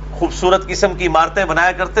اوپر خوبصورت قسم کی عمارتیں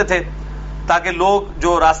بنایا کرتے تھے تاکہ لوگ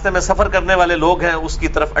جو راستے میں سفر کرنے والے لوگ ہیں اس کی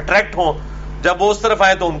طرف اٹریکٹ ہوں. جب وہ اس طرف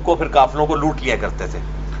آئے تو ان کو پھر قافلوں کو لوٹ لیا کرتے تھے.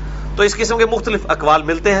 تو اس قسم کے مختلف اقوال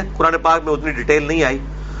ملتے ہیں. قرآن پاک میں اتنی ڈیٹیل نہیں آئی.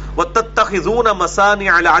 وَتَتَّخِذُونَ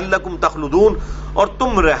مَصَانِعَ لَعَلَّكُمْ تَخْلُدُونَ، اور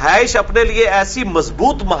تم رہائش اپنے لیے ایسی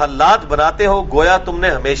مضبوط محلات بناتے ہو گویا تم نے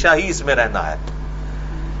ہمیشہ ہی اس میں رہنا ہے.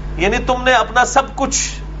 یعنی تم نے اپنا سب کچھ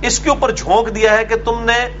اس کے اوپر جھونک دیا ہے کہ تم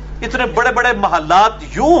نے اتنے بڑے بڑے محلات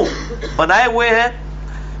یوں بنائے ہوئے ہیں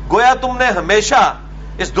گویا تم نے ہمیشہ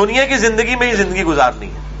اس دنیا کی زندگی میں ہی زندگی گزارنی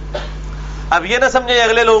ہے. اب یہ نہ سمجھیں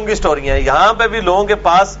اگلے لوگوں کی سٹوریاں ہیں، یہاں پہ بھی لوگوں کے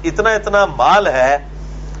پاس اتنا مال ہے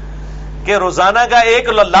کہ روزانہ کا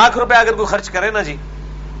 1,00,000 روپے اگر کوئی خرچ کرے نا جی،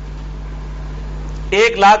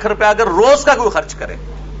 1,00,000 روپے اگر روز کا کوئی خرچ کرے،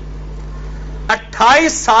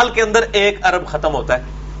 28 سال کے اندر 1 ارب ختم ہوتا ہے.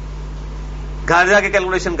 گھر جا کے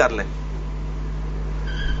کیلکولیشن کر لیں.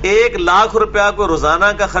 1,00,000 روپیہ کو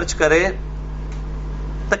روزانہ کا خرچ کرے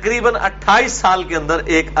تقریباً 28 سال کے اندر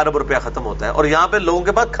 1 ارب روپیہ ختم ہوتا ہے. اور یہاں پہ لوگوں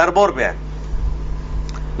کے پاس کھربوں روپیہ ہے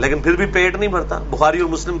لیکن پھر بھی پیٹ نہیں بھرتا. بخاری اور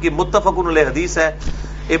مسلم کی متفق علیہ حدیث ہے،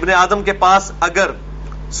 ابن آدم کے پاس اگر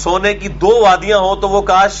سونے کی 2 وادیاں ہوں تو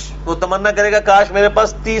وہ تمنا کرے گا کاش میرے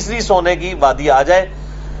پاس تیسری سونے کی وادی آ جائے،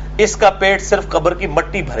 اس کا پیٹ صرف قبر کی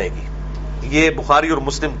مٹی بھرے گی. یہ بخاری اور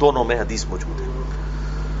مسلم دونوں میں حدیث موجود ہے.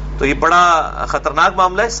 تو یہ بڑا خطرناک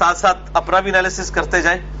معاملہ ہے. ساتھ ساتھ اپنا بھی انالیسس کرتے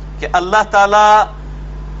جائیں کہ اللہ تعالی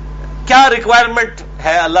کیا ریکوائرمنٹ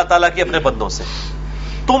ہے اللہ تعالیٰ کی اپنے بندوں سے.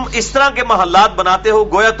 تم اس طرح کے محلات بناتے ہو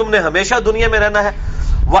گویا تم نے ہمیشہ دنیا میں رہنا ہے.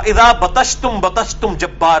 وَإِذَا بَطَشْتُمْ بَطَشْتُمْ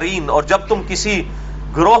جَبَّارِينَ، اور جب تم کسی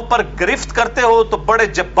گروہ پر گرفت کرتے ہو تو بڑے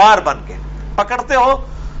جبار بن کے پکڑتے ہو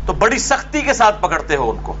تو بڑی سختی کے ساتھ پکڑتے ہو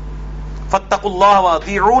ان کو. فَاتَّقُوا اللَّهَ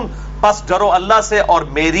وَأَطِيعُونَ، پس ڈرو اللہ سے اور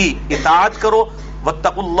میری اطاعت کرو.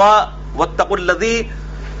 وَاتَّقُوا اللَّهَ وَاتَّقُوا الَّذِي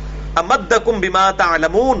أَمَدَّكُمْ بِمَا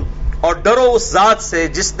تَعْلَمُونَ، اور ڈرو اس ذات سے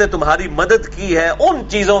جس نے تمہاری مدد کی ہے ان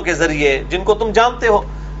چیزوں کے ذریعے جن کو تم جانتے ہو.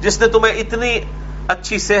 جس نے تمہیں اتنی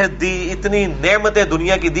اچھی صحت دی، اتنی نعمتیں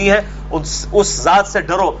دنیا کی دی ہیں، اس ذات سے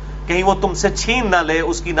ڈرو کہیں وہ تم سے چھین نہ لے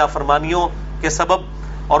اس کی نافرمانیوں کے سبب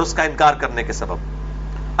اور اس کا انکار کرنے کے سبب.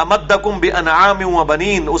 امدکم بانعام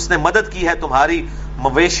وبنین، اس نے مدد کی ہے تمہاری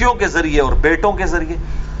مویشیوں کے ذریعے اور بیٹوں کے ذریعے.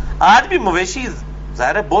 آج بھی مویشی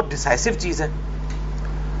ظاہر ہے بہت ڈیسائسو چیز ہے،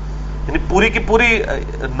 یعنی پوری کی پوری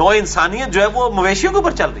نو انسانیت جو ہے وہ مویشیوں کے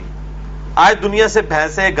اوپر چل رہی ہے. آج دنیا سے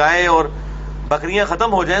بھینسیں، گائیں اور بکریاں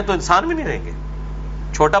ختم ہو جائیں تو انسان بھی نہیں رہیں گے.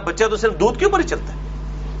 چھوٹا بچہ تو صرف دودھ کے اوپر ہی چلتا ہے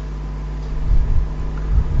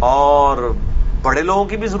اور بڑے لوگوں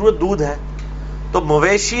کی بھی ضرورت دودھ ہے. تو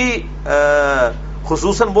مویشی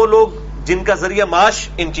خصوصاً وہ لوگ جن کا ذریعہ معاش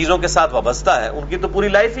ان چیزوں کے ساتھ وابستہ ہے ان کی تو پوری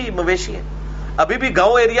لائف ہی مویشی ہے. ابھی بھی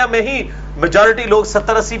گاؤں ایریا میں ہی میجورٹی لوگ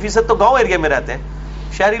 70-80% تو گاؤں ایریا میں رہتے ہیں،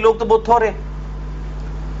 شہری لوگ تو بہت تھوڑے.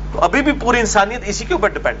 تو ابھی بھی پوری انسانیت اسی کے اوپر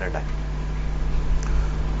ڈپینڈنٹ ہے.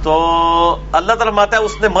 تو اللہ تعالیٰ فرماتا ہے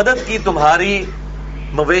اس نے مدد کی تمہاری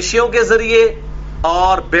مویشیوں کے ذریعے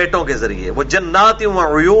اور بیٹوں کے ذریعے. وہ جنات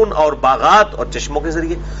وعیون، اور باغات اور چشموں کے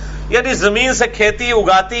ذریعے. یعنی زمین سے کھیتی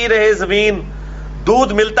اگاتی رہے، زمین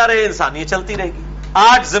دودھ ملتا رہے، انسانیت چلتی رہے گی.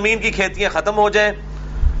 آج زمین کی کھیتیاں ختم ہو جائیں،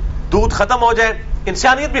 دودھ ختم ہو جائے،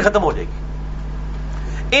 انسانیت بھی ختم ہو جائے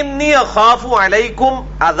گی. انی اخاف علیکم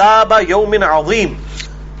عذاب یوم عظیم،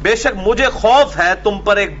 بے شک مجھے خوف ہے تم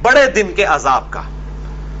پر ایک بڑے دن کے عذاب کا.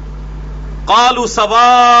 قالوا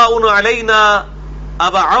سواء علینا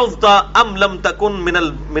ابعثت ام لم تکن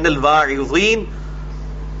من الواعظین.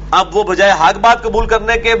 اب وہ بجائے حق بات قبول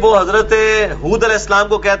کرنے کے وہ حضرت ہود علیہ السلام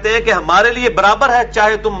کو کہتے ہیں کہ ہمارے لیے برابر ہے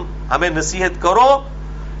چاہے تم ہمیں نصیحت کرو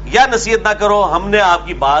یا نصیحت نہ کرو، ہم نے آپ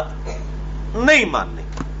کی بات نہیں ماننی.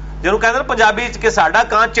 جنہوں کہتے ہیں پنجابی کہ ساڈا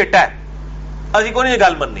کان چٹا ہے، اسی کو نہیں یہ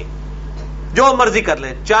گل مننی، جو مرضی کر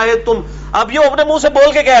لیں چاہے تم. اب یہ اپنے منہ سے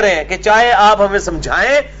بول کے کہہ رہے ہیں کہ چاہے آپ ہمیں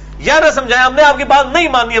سمجھائیں یا نہ سمجھائیں، ہم نے آپ کی بات نہیں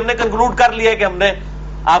مانی، ہم نے کنکلوڈ کر لیا کہ ہم نے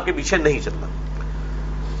آپ کے پیچھے نہیں چلنا.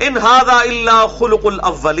 ان ھذا الا خلق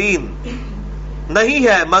الاولین، نہیں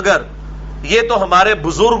ہے مگر یہ تو ہمارے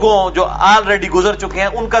بزرگوں جو آلریڈی گزر چکے ہیں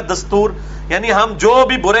ان کا دستور، یعنی ہم جو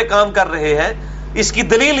بھی برے کام کر رہے ہیں اس کی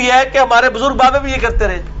دلیل یہ ہے کہ ہمارے بزرگ بابے بھی یہ کرتے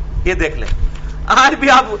رہے. یہ دیکھ لیں، آج بھی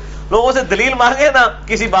آپ لوگوں سے دلیل مانگے نا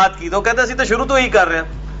کسی بات کی تو کہتے ہیں تو شروع تو یہی کر رہے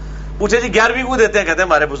ہیں. پوچھے جی 11ویں کو دیتے ہیں، کہتے ہیں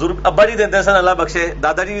ہمارے بزرگ ابا جی دیتے سن، اللہ بخشے،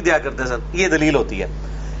 دادا جی بھی دیا کرتے سن. یہ دلیل ہوتی ہے.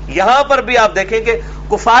 یہاں پر بھی آپ دیکھیں کہ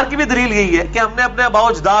کفار کی بھی دلیل یہی ہے کہ ہم نے اپنے آباء و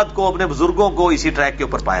اجداد کو، اپنے بزرگوں کو اسی ٹریک کے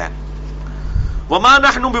اوپر پایا ہے. وما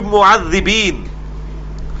نحن بمعذبین،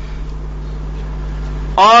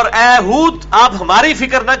 اور اے ہود آپ ہماری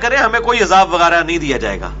فکر نہ کریں، ہمیں کوئی عذاب وغیرہ نہیں دیا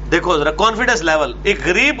جائے گا. دیکھو ذرا کانفیڈنس لیول، ایک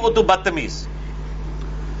غریب اور تو بدتمیز،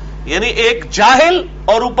 یعنی ایک جاہل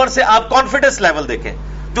اور اوپر سے آپ کانفیڈنس لیول دیکھیں.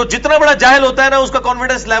 جو جتنا بڑا جاہل ہوتا ہے نا اس کا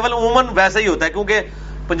کانفیڈنس لیول عموماً ویسا ہی ہوتا ہے، کیونکہ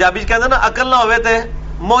پنجابی کہتے ہیں نا عقل نہ ہوئے تھے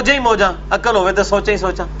موجے ہی موجا، عقل ہوئے تھے سوچا ہی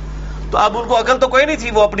سوچا. تو اب ان کو عقل تو کوئی نہیں تھی،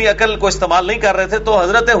 وہ اپنی عقل کو استعمال نہیں کر رہے تھے. تو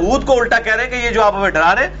حضرت ہود کو الٹا کہہ رہے ہیں کہ یہ جو آپ ہمیں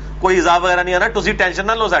ڈرا رہے کوئی عذاب وغیرہ نہیں آنا، تسی ٹینشن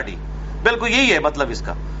نہ لو ساڈی. بالکل یہی ہے مطلب اس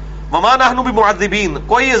کا. وما نحن بمعذبین،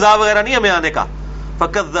 کوئی عذاب وغیرہ نہیں ہمیں آنے کا.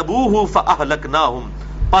 فکذبوہ فاہلکناہم،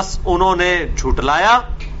 پس انہوں نے جھٹلایا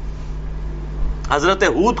حضرت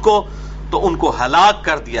ہود کو تو ان کو ہلاک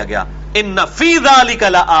کر دیا گیا. ان فی ذلک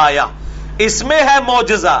لآیہ، اس میں ہے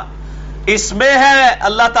معجزہ، اس میں ہے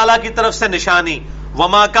اللہ تعالی کی طرف سے نشانی.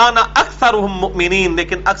 وما کان اکثرهم مؤمنین،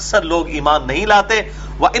 لیکن اکثر لوگ ایمان نہیں لاتے.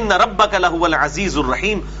 وان ربک لہو العزیز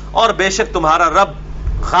الرحیم، اور بے شک تمہارا رب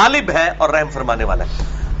غالب ہے اور رحم فرمانے والا ہے.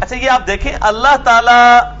 اچھا یہ آپ دیکھیں اللہ تعالی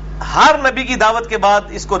ہر نبی کی دعوت کے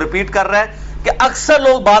بعد اس کو ریپیٹ کر رہا ہے کہ اکثر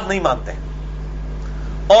لوگ بات نہیں مانتے.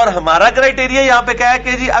 اور ہمارا کرائٹیریا یہاں پہ کیا ہے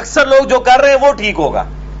کہ جی اکثر لوگ جو کر رہے ہیں وہ ٹھیک ہوگا.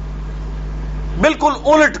 بالکل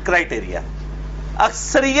الٹ کرائٹیریا.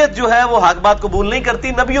 اکثریت جو ہے وہ حق بات قبول نہیں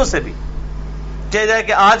کرتی، نبیوں سے بھی کہا جائے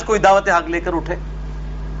کہ آج کوئی دعوت حق لے کر اٹھے.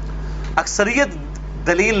 اکثریت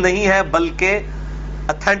دلیل نہیں ہے، بلکہ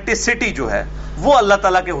اتھینٹسٹی جو ہے وہ اللہ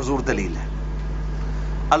تعالیٰ کے حضور دلیل ہے.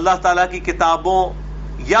 اللہ تعالیٰ کی کتابوں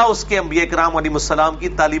یا اس کے انبیاء کرام علیہ السلام کی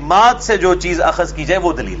تعلیمات سے جو چیز اخذ کی جائے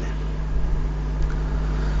وہ دلیل ہے.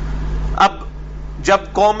 اب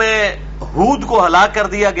جب قوم ہود کو ہلاک کر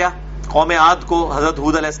دیا گیا، قوم عاد کو، حضرت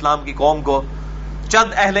ہود علیہ السلام کی قوم کو،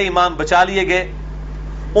 چند اہل ایمان بچا لیے گئے.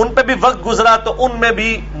 ان پہ بھی وقت گزرا تو ان میں بھی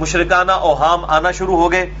مشرکانہ اوہام آنا شروع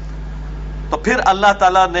ہو گئے. تو پھر اللہ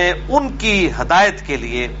تعالیٰ نے ان کی ہدایت کے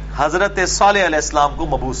لیے حضرت صالح علیہ السلام کو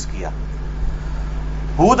مبعوث کیا.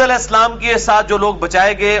 ہود علیہ السلام کے ساتھ جو لوگ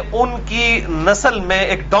بچائے گئے ان کی نسل میں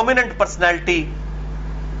ایک ڈومیننٹ پرسنالٹی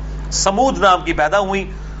سمود نام کی پیدا ہوئی.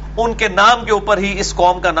 ان کے نام کے اوپر ہی اس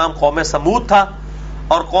قوم کا نام قوم سمود تھا.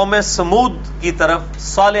 اور قوم سمود کی طرف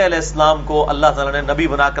صالح علیہ السلام کو اللہ تعالیٰ نے نبی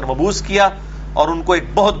بنا کر مبعوث کیا اور ان کو ایک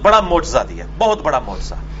بہت بڑا معجزہ دیا، بہت بڑا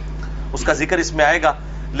معجزہ. اس کا ذکر اس میں آئے گا.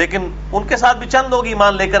 لیکن ان کے ساتھ بھی چند لوگ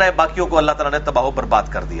ایمان لے کر آئے، باقیوں کو اللہ تعالیٰ نے تباہ و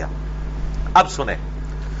برباد کر دیا. اب سنیں،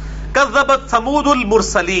 کذبت ثمود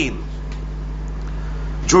المرسلین،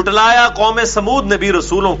 جھٹلایا قوم سمود نبی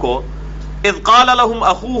رسولوں کو. اذ قال لهم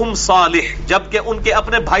اخوهم صالح، جبکہ ان کے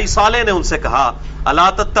اپنے بھائی صالح نے ان سے کہا، الا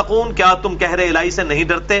تتقون، کیا تم کہر الہی سے نہیں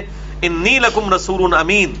ڈرتے؟ انی لکم رسول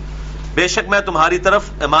امین، بے شک میں تمہاری طرف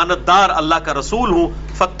امانت دار اللہ کا رسول ہوں.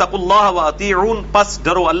 فاتقوا اللہ واطیعون، پس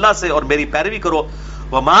ڈرو اللہ سے اور میری پیروی کرو.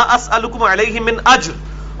 وما اسألکم علیہ من اجر،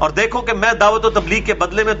 اور دیکھو کہ میں دعوت و تبلیغ کے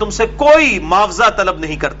بدلے میں تم سے کوئی معاوضہ طلب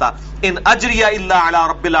نہیں کرتا. ان اجری الا علی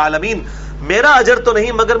رب العالمین، میرا اجر تو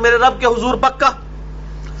نہیں مگر میرے رب کے حضور پکا.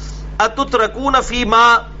 اتترکون فیما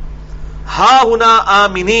ہاہنا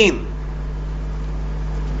آمنین،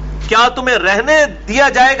 کیا تمہیں رہنے دیا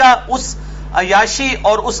جائے گا اس عیاشی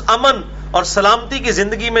اور اس امن اور سلامتی کی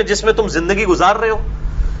زندگی میں جس میں تم زندگی گزار رہے ہو؟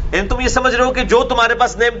 یعنی تم یہ سمجھ رہے ہو کہ جو تمہارے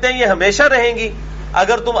پاس نعمتیں یہ ہمیشہ رہیں گی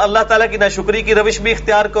اگر تم اللہ تعالیٰ کی ناشکری کی روش بھی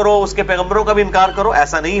اختیار کرو، اس کے پیغمبروں کا بھی انکار کرو؟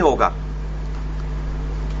 ایسا نہیں ہوگا.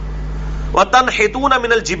 وَتَنْحِتُونَ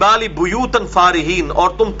مِنَ الْجِبَالِ بُيُوتًا فَارِهِينَ، اور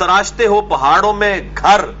تم تراشتے ہو پہاڑوں میں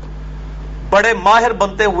گھر بڑے ماہر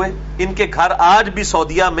بنتے ہوئے. ان کے گھر آج بھی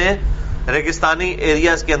سعودیہ میں ریگستانی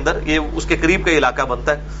ایریاز کے اندر، یہ اس کے قریب کا علاقہ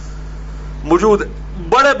بنتا ہے، موجود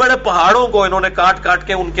بڑے بڑے پہاڑوں کو انہوں نے کاٹ کاٹ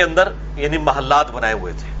کے ان کے اندر یعنی محلات بنائے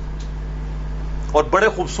ہوئے تھے اور بڑے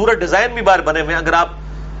خوبصورت ڈیزائن بھی باہر بنے ہوئے. اگر آپ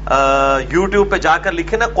یوٹیوب پہ جا کر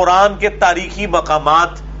لکھیں نا قرآن کے تاریخی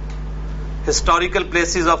مقامات، ہسٹوریکل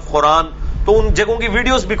پلیسز آف قرآن، تو ان جگہوں کی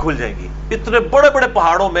ویڈیوز بھی کھل جائیں گی. اتنے بڑے بڑے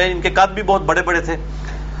پہاڑوں میں، ان کے قد بھی بہت بڑے بڑے تھے،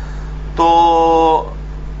 تو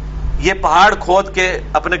یہ پہاڑ کھود کے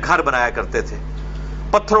اپنے گھر بنایا کرتے تھے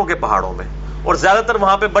پتھروں کے پہاڑوں میں. اور زیادہ تر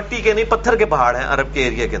وہاں پہ مٹی کے نہیں پتھر کے پہاڑ ہیں عرب کے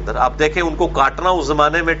ایریا کے اندر. آپ دیکھیں ان کو کاٹنا، اس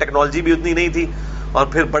زمانے میں ٹیکنالوجی بھی اتنی نہیں تھی، اور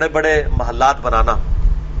پھر بڑے بڑے محلات بنانا.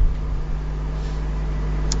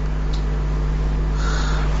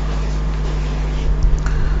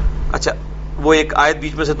 اچھا وہ ایک آیت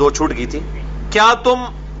بیچ میں سے دو چھوٹ گئی تھی. کیا تم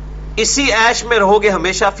اسی عیش میں رہو گے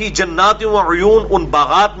ہمیشہ؟ فی جنات و عیون، ان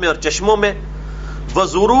باغات میں اور چشموں میں،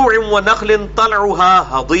 وزروع ونخل طلعها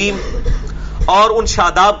حضیم، اور ان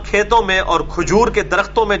شاداب کھیتوں میں اور کھجور کے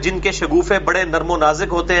درختوں میں جن کے شگوفے بڑے نرم و نازک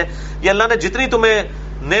ہوتے ہیں. یہ اللہ نے جتنی تمہیں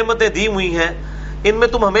نعمتیں دی ہوئی ہیں ان میں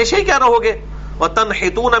تم ہمیشہ ہی کیا رہو گے؟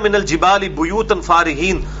 وَتَنْحِتُونَ مِنَ الْجِبَالِ بُيُوتًا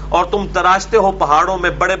فَارِهِينَ، اور تم تراشتے ہو پہاڑوں میں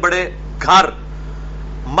بڑے بڑے گھر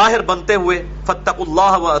ماہر بنتے ہوئے. فَاتَّقُوا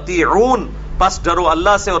اللَّهَ وَأَطِيعُونَ، پس ڈرو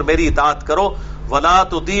اللہ سے اور میری اطاعت کرو. وَلَا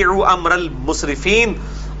تُطِيعُوا أَمْرَ الْمُسْرِفِينَ،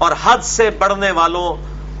 اور حد سے بڑھنے والوں،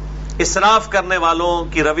 اسراف کرنے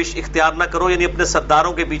والوں کی روش اختیار نہ کرو، یعنی اپنے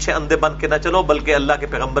سرداروں کے پیچھے اندھے بن کے نہ چلو بلکہ اللہ کے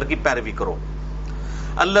پیغمبر کی پیروی کرو.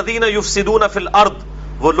 الذین یفسدون فی الارض،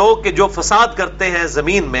 وہ لوگ کہ جو فساد کرتے ہیں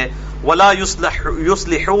زمین میں، ولا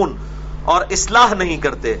یصلحون، اور اصلاح نہیں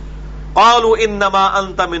کرتے. قالوا انما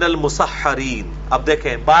انت من المسحرین، اب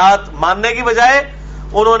دیکھیں بات ماننے کی بجائے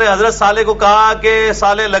انہوں نے حضرت صالح کو کہا کہ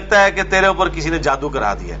صالح لگتا ہے کہ تیرے اوپر کسی نے جادو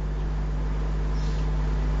کرا دیا.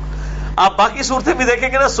 آپ باقی صورتیں بھی دیکھیں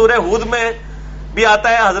گے نا، سورہ ہود میں بھی آتا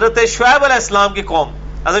ہے حضرت شعیب علیہ السلام کی قوم،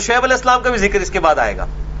 حضرت شعیب علیہ السلام کا بھی ذکر اس کے بعد آئے گا.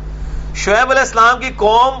 شعیب علیہ السلام کی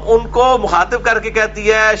قوم ان کو مخاطب کر کے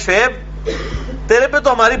کہتی ہے شعیب تیرے پہ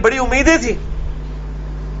تو ہماری بڑی امیدیں تھی،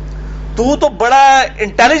 تو بڑا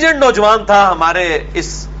انٹیلیجنٹ نوجوان تھا ہمارے اس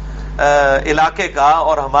علاقے کا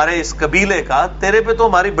اور ہمارے اس قبیلے کا، تیرے پہ تو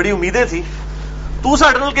ہماری بڑی امیدیں تھی، تو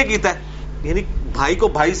ساڈے نال کے کیتا ہے؟ یعنی بھائی کو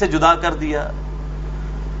بھائی سے جدا کر دیا،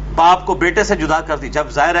 باپ کو بیٹے سے جدا کر دی. جب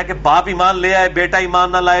ظاہر ہے کہ باپ ایمان لے آئے بیٹا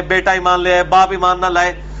ایمان نہ لائے، بیٹا ایمان لے آئے باپ ایمان نہ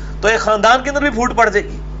لائے، تو ایک خاندان کے اندر بھی پھوٹ پڑ جائے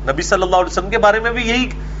گی. نبی صلی اللہ علیہ وسلم کے بارے میں بھی یہی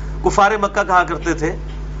کفار مکہ کہا کرتے تھے،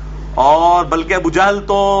 اور بلکہ ابو جہل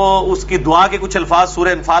تو اس کی دعا کے کچھ الفاظ سورہ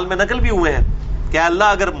انفال میں نقل بھی ہوئے ہیں کہ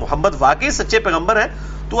اللہ اگر محمد واقعی سچے پیغمبر ہیں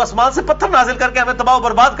تو آسمان سے پتھر نازل کر کے ہمیں تباہ و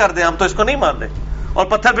برباد کر دیں، ہم تو اس کو نہیں مان رہے. اور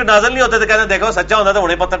پتھر پھر نازل نہیں ہوتے تھے، کہتے ہیں دیکھو سچا ہوتا تو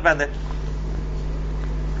انہیں پتھر پہن دیں.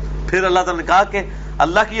 پھر اللہ تعالیٰ نے کہا کہ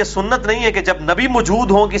اللہ کی یہ سنت نہیں ہے کہ جب نبی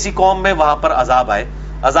موجود ہوں کسی قوم میں وہاں پر عذاب آئے.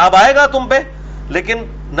 عذاب آئے گا تم پہ لیکن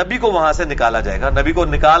نبی کو وہاں سے نکالا جائے گا. نبی کو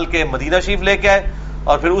نکال کے مدینہ شریف لے کے آئے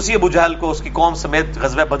اور پھر اسی ابو جہل کو اس کی قوم سمیت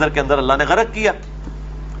غزوہ بدر کے اندر اللہ نے غرق کیا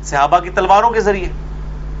صحابہ کی تلواروں کے ذریعے.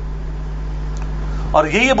 اور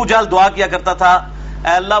یہی ابو جہل دعا کیا کرتا تھا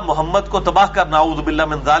اے اللہ محمد کو تباہ کر، نعوذ باللہ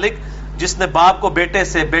من ذالک، جس نے باپ کو بیٹے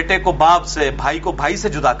سے، بیٹے کو باپ سے، بھائی کو بھائی سے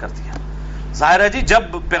جدا کر دیا. ظاہر ہے جی جب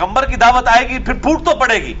پیغمبر کی دعوت آئے گی پھر پھوٹ تو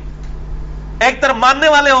پڑے گی، ایک طرف ماننے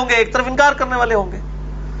والے ہوں گے ایک طرف انکار کرنے والے ہوں گے،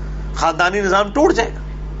 خاندانی نظام ٹوٹ جائے گا.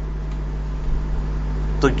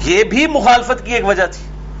 تو یہ بھی مخالفت کی ایک وجہ تھی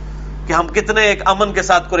کہ ہم کتنے ایک امن کے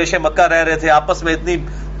ساتھ قریش مکہ رہ رہے تھے، آپس میں اتنی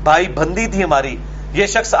بھائی بندی تھی ہماری. یہ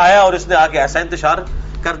شخص آیا اور اس نے آ کے ایسا انتشار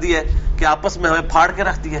کر دیا کہ آپس میں ہمیں پھاڑ کے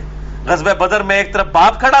رکھ دیا. غزوہ بدر میں ایک طرف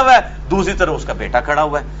باپ کھڑا ہوا ہے دوسری طرف اس کا بیٹا کھڑا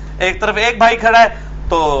ہوا ہے، ایک طرف ایک بھائی کھڑا ہے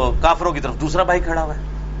تو کافروں کی طرف دوسرا بھائی کھڑا ہوا ہے.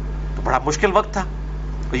 تو بڑا مشکل وقت تھا.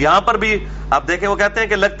 یہاں پر بھی آپ دیکھیں وہ کہتے ہیں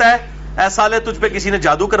کہ لگتا ہے اے صالح تجھ پہ کسی نے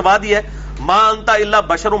جادو کروا دیا ہے. ما انت الا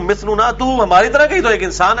بشر مثلنا، تو ہماری طرح کا ہی تو ایک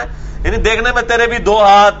انسان ہے، یعنی دیکھنے میں تیرے بھی دو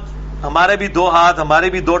ہاتھ ہمارے بھی دو ہاتھ، ہمارے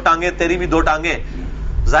بھی دو ٹانگیں تیری بھی دو ٹانگیں.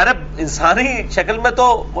 ظاہر انسانی شکل میں تو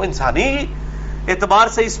وہ انسانی اعتبار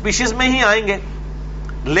سے اسپیشیز میں ہی آئیں گے،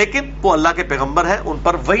 لیکن وہ اللہ کے پیغمبر ہیں، ان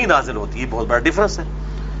پر وہی نازل ہوتی ہے. بہت بڑا ڈفرنس ہے.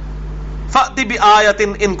 فَأْتِ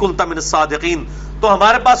بِآیَةٍ إِن كُنتَ مِنَ الصَّادِقِينَ، تو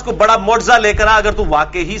ہمارے پاس کوئی بڑا معجزہ لے کر آ اگر تو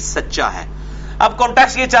واقعی ہی سچا ہے. اب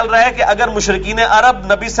کانٹیکسٹ یہ چل رہا ہے کہ اگر مشرکین عرب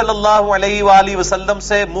نبی صلی اللہ علیہ وآلہ وسلم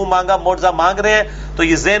سے منہ مانگا معجزہ مانگ رہے ہیں تو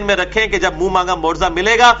یہ ذہن میں رکھیں کہ جب منہ مانگا معجزہ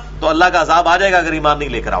ملے گا تو اللہ کا عذاب آ جائے گا اگر ایمان نہیں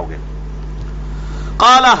لے کر آؤ گے.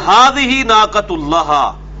 قال هذه ناقۃ اللہ،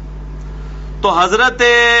 تو حضرت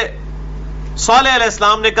صالح علیہ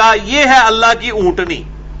السلام نے کہا یہ ہے اللہ کی اونٹنی.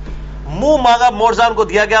 منہ مانگا معجزہ ان کو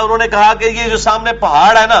دیا گیا، انہوں نے کہا کہ یہ جو سامنے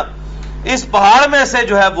پہاڑ ہے نا اس پہاڑ میں سے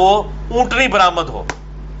جو ہے وہ اونٹنی برآمد ہو.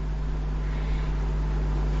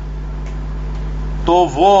 تو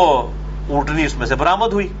وہ اونٹنی اس میں سے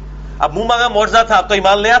برآمد ہوئی. اب منہ مانگا معجزہ تھا، اب تو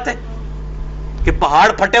ایمان لے آتے کہ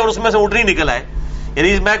پہاڑ پھٹے اور اس میں سے اونٹنی نکل آئے.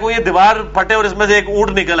 یعنی میں کوئی یہ دیوار پھٹے اور اس میں سے ایک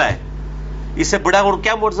اونٹ نکل آئے، اس سے بڑا اور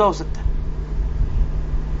کیا معجزہ ہو سکتا ہے؟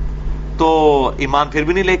 تو ایمان پھر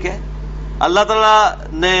بھی نہیں لے کے آئے. اللہ تعالیٰ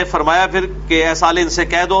نے فرمایا پھر کہ اے صالح ان سے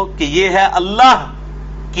کہہ دو کہ یہ ہے اللہ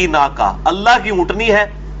کی ناقہ، اللہ کی اونٹنی ہے.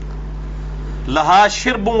 لہا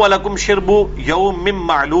شرب ولکم شرب یوم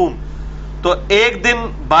معلوم، تو ایک دن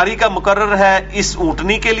باری کا مقرر ہے اس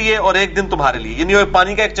اونٹنی کے لیے اور ایک دن تمہارے لیے. یعنی وہ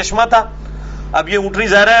پانی کا ایک چشمہ تھا. اب یہ اونٹنی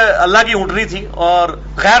ظاہر ہے اللہ کی اونٹنی تھی اور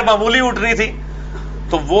غیر معمولی اونٹنی تھی،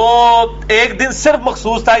 تو وہ ایک دن صرف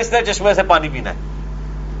مخصوص تھا اس نے چشمے سے پانی پینا ہے.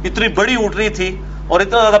 اتنی بڑی اونٹنی تھی اور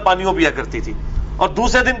اتنا زیادہ پانی وہ پیا کرتی تھی. اور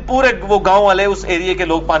دوسرے دن پورے وہ گاؤں والے اس ایریے کے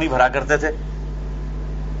لوگ پانی بھرا کرتے تھے.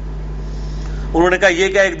 انہوں نے کہا یہ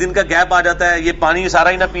کیا ایک دن کا گیپ آ جاتا ہے, یہ پانی سارا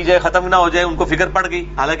ہی نہ پی جائے, ختم نہ ہو جائے. ان کو فکر پڑ گئی,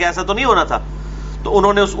 حالانکہ ایسا تو نہیں ہونا تھا. تو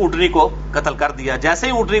انہوں نے اس اونٹنی کو قتل کر دیا. جیسے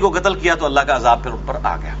ہی اونٹنی کو قتل کیا تو اللہ کا عذاب پھر ان پر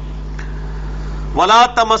آ گیا. وَلَا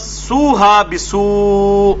تَمَسُّوهَا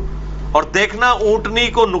بِسُوءٍ, اور دیکھنا اونٹنی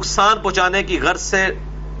کو نقصان پہنچانے کی غرض سے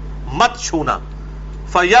مت چھونا.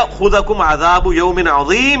 فَيَأْخُذَكُمْ عَذَابُ يَوْمٍ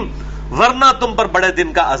عَظِيمٍ, ورنہ تم پر بڑے دن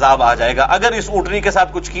کا عذاب آ جائے گا. اگر اس اونٹنی کے ساتھ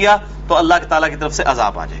کچھ کیا تو اللہ تعالیٰ کی طرف سے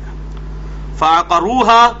عذاب آ جائے گا.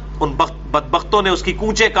 فَعَقَرُوهَا, ان بدبختوں نے اس کی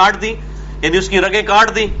کونچیں کاٹ دی, یعنی اس کی رگیں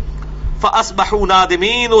کاٹ دی. فَأَصْبَحُوا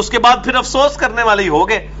نَادِمِينَ, اس کے بعد پھر افسوس کرنے والے ہی ہو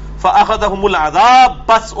گئے. فَأَخَذَهُمُ الْعَذَابُ,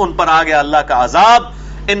 بس ان پر آ گیا اللہ کا عذاب.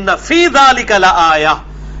 إِنَّ فِي ذَلِكَ لَآيَةً,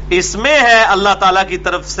 اس میں ہے اللہ تعالیٰ کی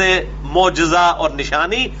طرف سے معجزہ اور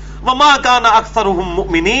نشانی. وَمَا كَانَ أَكْثَرُهُم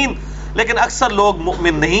مُؤْمِنِينَ, لیکن اکثر لوگ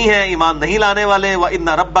مؤمن نہیں ہیں, ایمان نہیں لانے والے. وَإِنَّ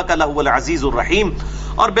رَبَّكَ لَهُوَ الْعَزِيزُ الرَّحِيمُ,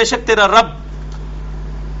 اور بے شک تیرا رب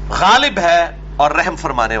غالب ہے اور رحم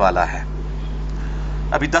فرمانے والا ہے.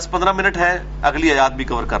 ابھی 10-15 منٹ ہے, اگلی آیات بھی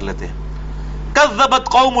کور کر لیتے ہیں. کذبت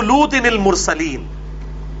قوم لوط المرسلین,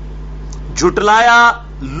 جھٹلایا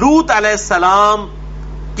لوط علیہ السلام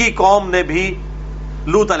کی قوم نے بھی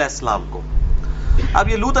لوط علیہ السلام کو. اب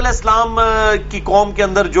یہ لوط علیہ السلام کی قوم کے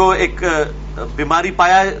اندر جو ایک بیماری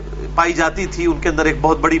پائی جاتی تھی, ان کے اندر ایک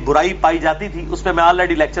بہت بڑی برائی پائی جاتی تھی, اس پہ میں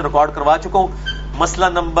آلریڈی لیکچر ریکارڈ کروا چکا ہوں, مسئلہ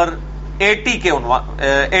نمبر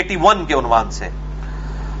 81 کے عنوان سے,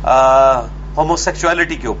 ہومو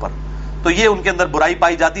سیکسولیٹی کے اوپر. تو یہ ان کے اندر برائی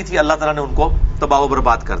پائی جاتی تھی, اللہ تعالیٰ نے ان کو تباہ و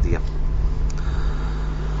برباد کر دیا.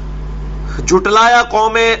 جھٹلایا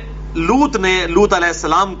قوم لوط نے لوط علیہ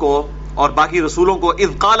السلام کو اور باقی رسولوں کو.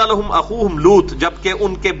 اذ قال لهم اخوهم لوط, جبکہ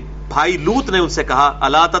ان کے بھائی لوط نے ان سے کہا,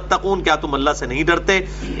 الا تتقون, کیا تم اللہ سے نہیں ڈرتے.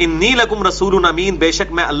 انی لکم رسول امین, بے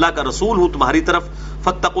شک میں اللہ کا رسول ہوں تمہاری طرف.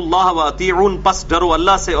 فاتقوا اللہ واطیعون, پس ڈرو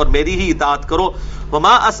اللہ سے اور میری ہی اطاعت کرو.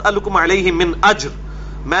 وما اسألکم علیہ من اجر,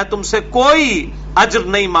 میں تم سے کوئی اجر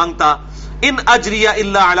نہیں مانگتا. ان اجری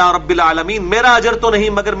الا علی رب العالمین, میرا اجر تو نہیں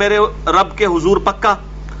مگر میرے رب کے حضور پکا.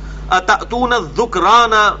 اتأتون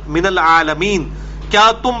الذکران من العالمین,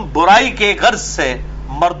 کیا تم برائی کے غرض سے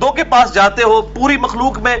مردوں کے پاس جاتے ہو پوری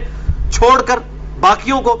مخلوق میں چھوڑ کر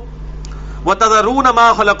باقیوں کو. وتذرون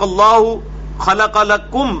ما خلق اللہ خلق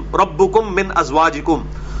لکم ربکم من ازواجکم,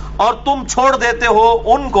 اور تم چھوڑ دیتے ہو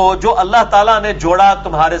ان کو جو اللہ تعالیٰ نے جوڑا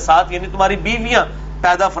تمہارے ساتھ, یعنی تمہاری بیویاں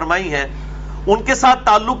پیدا فرمائی ہیں, ان کے ساتھ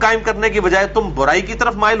تعلق قائم کرنے کی بجائے تم برائی کی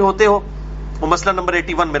طرف مائل ہوتے ہو. وہ مسئلہ نمبر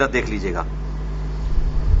 81 میرا دیکھ لیجئے گا.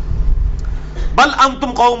 بل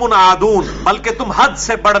انتم قوم عادون, بلکہ تم حد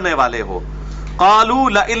سے بڑھنے والے ہو. قالوا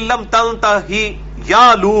لئن لم تنتہی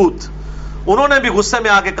یا لوط, انہوں نے بھی غصے میں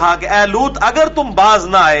آ کے کہا کہ اے لوط اگر تم باز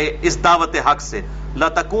نہ آئے اس دعوت حق سے,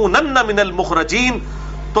 لتکونن من المخرجین,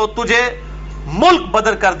 تو تجھے ملک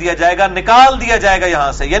بدر کر دیا جائے گا, نکال دیا جائے گا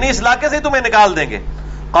یہاں سے, یعنی اس علاقے سے تمہیں نکال دیں گے.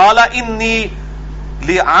 قال انی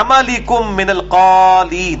لعملکم من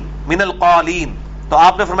القالین, تو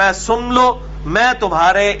آپ نے فرمایا سن لو, میں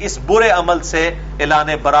تمہارے اس برے عمل سے اعلان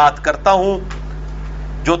برات کرتا ہوں.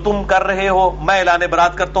 جو تم کر رہے ہو میں اعلان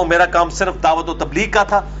برات کرتا ہوں, میرا کام صرف دعوت و تبلیغ کا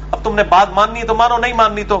تھا. اب تم نے بات ماننی تو مانو, نہیں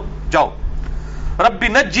ماننی تو جاؤ. ربی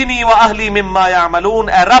نجنی واہلی مما یعملون,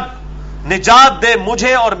 اے رب نجات دے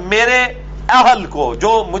مجھے اور میرے اہل کو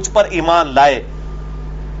جو مجھ پر ایمان لائے,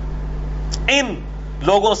 ان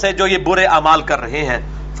لوگوں سے جو یہ برے اعمال کر رہے ہیں.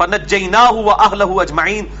 فنجیناہ واہلہ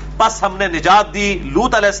اجمعین, پس ہم نے نجات دی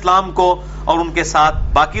لوط علیہ السلام کو اور ان کے ساتھ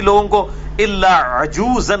باقی لوگوں کو. الا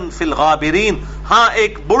عجوزا فی الغابرین, ہاں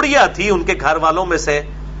ایک بڑھیا تھی ان کے گھر والوں میں سے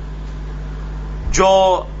جو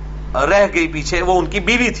رہ گئی پیچھے, وہ ان کی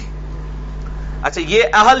بیوی تھی. اچھا, یہ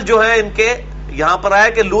اہل جو ہے ان کے یہاں پر آیا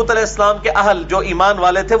کہ لوط علیہ السلام کے اہل جو ایمان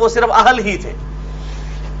والے تھے وہ صرف اہل ہی تھے.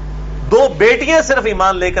 2 بیٹیاں صرف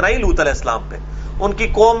ایمان لے کر آئیں لوط علیہ السلام پہ, ان کی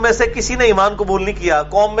قوم میں سے کسی نے ایمان قبول نہیں کیا,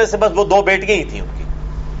 قوم میں سے بس وہ 2 بیٹیاں ہی تھیں ان کی.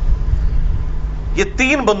 یہ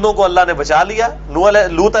 3 بندوں کو اللہ نے بچا لیا,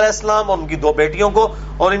 لوط علیہ السلام اور ان کی 2 بیٹیوں کو,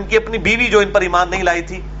 اور ان کی اپنی بیوی جو ان پر ایمان نہیں لائی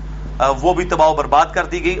تھی وہ بھی تباہ و برباد کر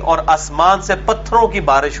دی گئی, اور آسمان سے پتھروں کی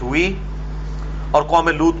بارش ہوئی اور قوم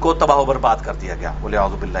لوط کو تباہ و برباد کر دیا گیا.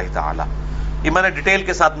 وَلِعَوْذُ بِاللَّهِ تعالی. یہ میں نے ڈیٹیل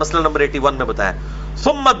کے ساتھ مسئلہ نمبر 81 میں بتایا.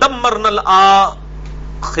 ثم دمرنا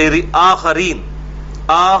الآخرین,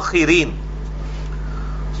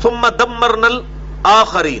 ثم دمرنا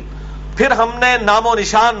الآخرین, پھر ہم نے نام و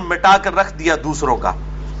نشان مٹا کر رکھ دیا دوسروں کا,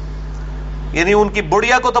 یعنی ان کی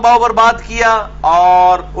بڑھیا کو تباہ و برباد کیا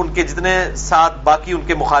اور ان کے جتنے ساتھ باقی ان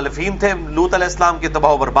کے مخالفین تھے لوط علیہ السلام کے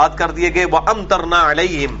تباہ و برباد کر دیے گئے. وَأَمْطَرْنَا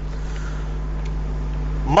عَلَيْهِمْ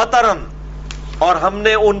مَطَرًا, اور ہم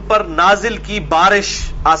نے ان پر نازل کی بارش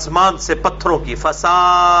آسمان سے پتھروں کی،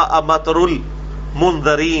 فساء مطر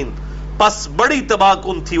المنذرین، پس بڑی تباہ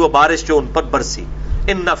کن تھی وہ بارش جو ان پر برسی۔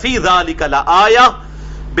 ان فی ذلک لآیہ،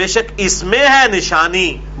 بے شک اس میں ہے نشانی،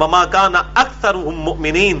 وما کان اکثرهم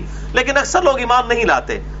مؤمنین، لیکن اکثر لوگ ایمان نہیں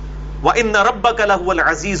لاتے۔ وان ربک لہو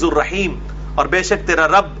العزیز الرحیم، اور بے شک تیرا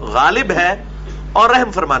رب غالب ہے اور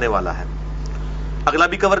رحم فرمانے والا ہے۔ اگلا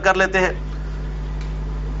بھی کور کر لیتے ہیں۔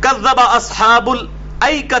 کذب اصحاب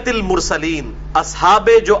الایکۃ المرسلین، اصحاب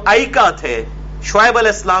جو ایکا تھے، شعیب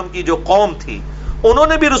علیہ السلام کی جو قوم تھی، انہوں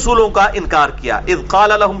نے بھی رسولوں کا انکار کیا۔ اذ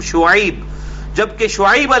قال لهم شعیب، جبکہ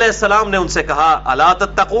شعیب علیہ السلام نے ان سے کہا، الا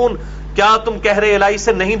تتقون، کیا تم کہہ رہے الہی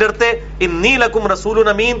سے نہیں ڈرتے؟ انی لکم رسول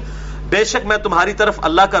امین، بے شک میں تمہاری طرف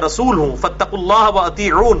اللہ کا رسول ہوں۔ فاتقوا اللہ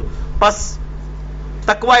واطیعون، پس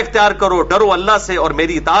تقوی اختیار کرو، ڈرو اللہ سے اور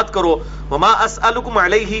میری اطاعت کرو۔ وما اسألکم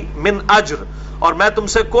علیہ من اجر، اور میں تم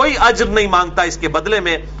سے کوئی اجر نہیں مانگتا اس کے بدلے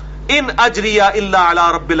میں۔ ان اجری الا علی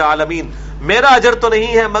رب العالمین، میرا اجر تو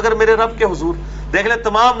نہیں ہے مگر میرے رب کے حضور۔ دیکھ لیں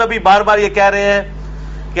تمام نبی بار بار یہ کہہ رہے ہیں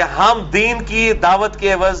کہ ہم دین کی دعوت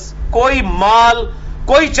کے عوض کوئی مال،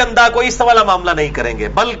 کوئی چندہ، کوئی اس والا معاملہ نہیں کریں گے،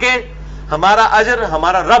 بلکہ ہمارا اجر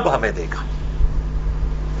ہمارا رب ہمیں دے گا۔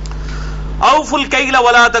 اوفوا الکیل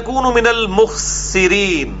ولا تکونوا من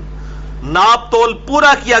المخسرین، ناپ تول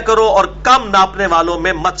پورا کیا کرو اور کم ناپنے والوں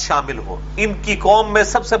میں مت شامل ہو۔ ان کی قوم میں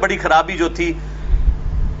سب سے بڑی خرابی جو تھی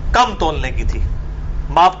کم تولنے کی تھی،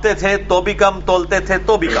 ماپتے تھے تو بھی کم، تولتے تھے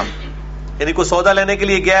تو بھی کم۔ یعنی کوئی سودا لینے کے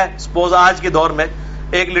لیے گیا ہے، سپوز آج کے دور میں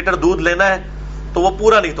 1 لیٹر دودھ لینا ہے تو وہ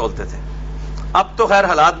پورا نہیں تولتے تھے۔ اب تو خیر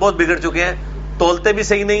حالات بہت بگڑ چکے ہیں، تولتے بھی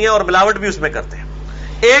صحیح نہیں ہے اور ملاوٹ بھی اس میں کرتے ہیں۔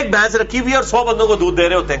 ایک بھینس رکھی ہوئی ہے اور 100 بندوں کو دودھ دے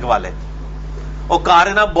رہے ہوتے ہیں والے، وہ کار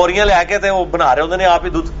نا بوریاں لے کے تھے، وہ بنا رہے ہوتے ہیں آپ ہی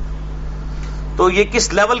دودھ۔ تو یہ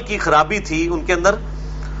کس لیول کی خرابی تھی ان کے اندر،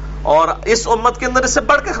 اور اس امت کے اندر اس سے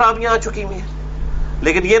بڑھ کے خرابیاں آ چکی ہوئی ہیں۔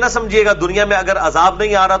 لیکن یہ نہ سمجھیے گا دنیا میں اگر عذاب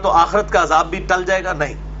نہیں آ رہا تو آخرت کا عذاب بھی ٹل جائے گا،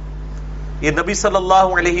 نہیں۔ یہ نبی صلی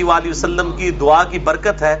اللہ علیہ وآلہ وسلم کی دعا کی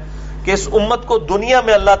برکت ہے کہ اس امت کو دنیا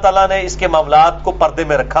میں اللہ تعالیٰ نے اس کے معاملات کو پردے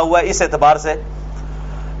میں رکھا ہوا ہے۔ اس اعتبار سے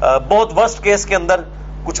بہت ورسٹ کیس کے اندر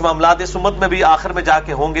کچھ معاملات اس امت میں بھی آخر میں جا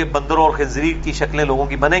کے ہوں گے، بندروں اور خنزیر کی شکلیں لوگوں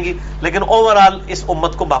کی بنیں گی، لیکن اوورآل اس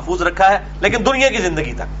امت کو محفوظ رکھا ہے۔ لیکن دنیا کی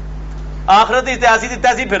زندگی تک، آخرت اتہاسی تھی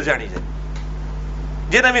تیسی پھر جانی جائے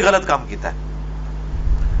جنہیں بھی غلط کام کیتا ہے۔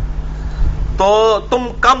 تو تم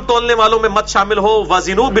کم تولنے والوں میں مت شامل ہو۔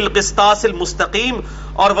 وزنوا بالقسطاس المستقیم،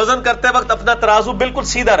 اور وزن کرتے وقت اپنا ترازو بالکل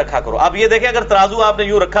سیدھا رکھا کرو۔ اب یہ دیکھیں اگر ترازو آپ نے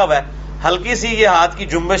یوں رکھا ہوا ہے، ہلکی سی یہ ہاتھ کی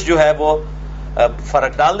جنبش جو ہے وہ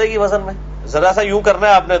فرق ڈال دے گی وزن میں۔ ذرا سا یوں کرنا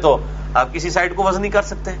ہے آپ نے تو آپ کسی سائڈ کو وزن نہیں کر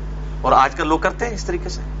سکتے، اور آج کل لوگ کرتے ہیں اس طریقے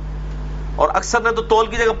سے، اور اکثر نے تو تول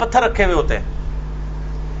کی جگہ پتھر رکھے ہوئے ہوتے ہیں،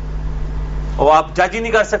 اور آپ جج ہی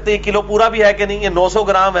نہیں کر سکتے یہ کلو پورا بھی ہے کہ نہیں، یہ 900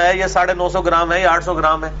 گرام ہے یا 950 گرام ہے یا 800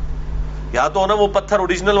 گرام ہے۔ یا تو نا وہ پتھر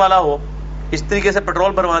اوریجنل والا ہو، اس طریقے سے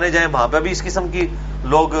پیٹرول بھروانے جائیں وہاں پہ بھی اس قسم کی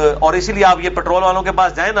لوگ، اور اسی لیے آپ یہ پیٹرول والوں کے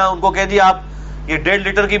پاس جائیں نا، ان کو کہہ جی آپ یہ 1.5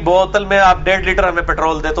 لیٹر کی بوتل میں آپ 1.5 لیٹر ہمیں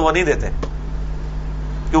پیٹرول دے، تو وہ نہیں دیتے،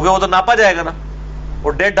 کیونکہ وہ تو ناپا جائے گا نا،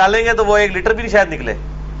 وہ 1.5 ڈالیں گے تو وہ 1 لیٹر بھی نہیں شاید نکلے،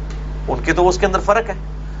 ان کے تو اس کے اندر فرق ہے۔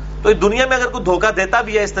 تو اس دنیا میں اگر کوئی دھوکہ دیتا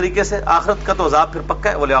بھی ہے اس طریقے سے، آخرت کا تو عذاب پھر پکا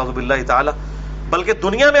ہے، والعیاذ باللہ تعالی۔ بلکہ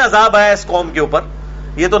دنیا میں عذاب آیا اس قوم کے اوپر،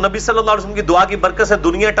 یہ تو نبی صلی اللہ علیہ وسلم کی دعا کی برکت سے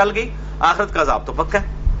دنیا ٹل گئی، آخرت کا عذاب تو پکا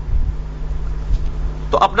ہے۔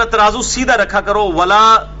 تو اپنا ترازو سیدھا رکھا کرو۔ ولا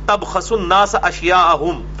تبخسوا الناس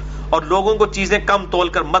اشیاءهم، اور لوگوں کو چیزیں کم تول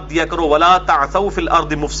کر مت دیا کرو۔ ولا تعثوا فی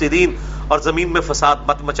الارض مفسدین، اور زمین میں فساد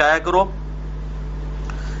مت مچایا کرو۔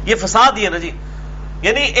 یہ فساد ہی ہے نا جی،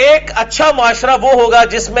 یعنی ایک اچھا معاشرہ وہ ہوگا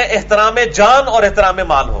جس میں احترام جان اور احترام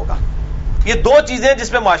مال ہوگا۔ یہ دو چیزیں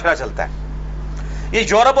جس میں معاشرہ چلتا ہے۔ یہ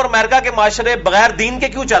یورپ اور امریکہ کے معاشرے بغیر دین کے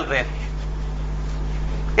کیوں چل رہے ہیں؟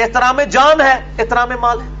 احترام جان ہے، احترام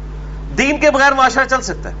مال ہے، دین کے بغیر معاشرہ چل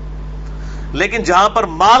سکتا ہے، لیکن جہاں پر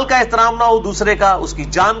مال کا احترام نہ ہو دوسرے کا، اس کی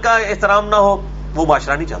جان کا احترام نہ ہو، وہ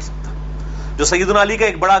معاشرہ نہیں چل سکتا۔ جو سیدنا علی کا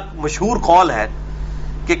ایک بڑا مشہور قول ہے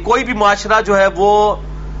کہ کوئی بھی معاشرہ جو ہے وہ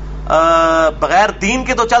بغیر دین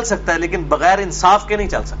کے تو چل سکتا ہے لیکن بغیر انصاف کے نہیں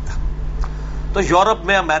چل سکتا۔ تو یورپ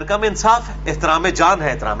میں، امریکہ میں انصاف ہے، احترام جان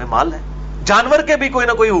ہے، احترام مال ہے، جانور کے بھی کوئی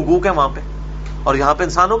نہ کوئی حقوق ہے وہاں پہ، اور یہاں پہ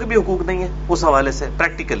انسانوں کے بھی حقوق نہیں ہے۔ اس حوالے سے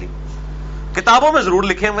پریکٹیکلی کتابوں میں ضرور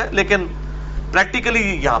لکھے ہوئے ہیں لیکن پریکٹیکلی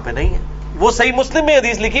یہاں پہ نہیں ہے۔ وہ صحیح مسلم میں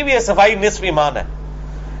حدیث لکھی ہوئی ہے، صفائی نصف ایمان ہے۔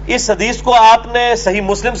 اس حدیث کو آپ نے صحیح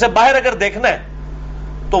مسلم سے باہر اگر دیکھنا ہے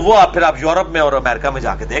تو وہ پھر آپ یورپ میں اور امریکہ میں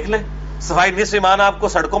جا کے دیکھ لیں، صفائی نصف ایمان آپ کو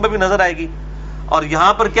سڑکوں پہ بھی نظر آئے گی۔ اور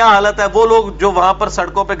یہاں پر کیا حالت ہے، وہ لوگ جو وہاں پر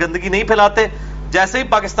سڑکوں پہ گندگی نہیں پھیلاتے، جیسے ہی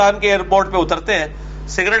پاکستان کے ایئرپورٹ پہ اترتے ہیں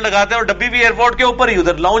سگریٹ لگاتے ہیں اور ڈبی بھی ایئرپورٹ کے اوپر ہی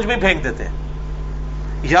ادھر لاؤنج میں پھینک دیتے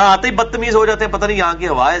ہیں۔ یہاں آتے ہی بدتمیز ہو جاتے ہیں، پتہ نہیں یہاں کی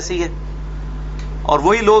ہوا ایسی ہے. اور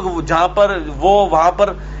وہی لوگ جہاں پر وہ وہاں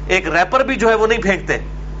پر ایک ریپر بھی جو ہے وہ نہیں پھینکتے،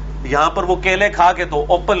 یہاں پر وہ کیلے کھا کے تو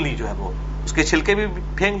اوپنلی جو ہے وہ اس کے چھلکے بھی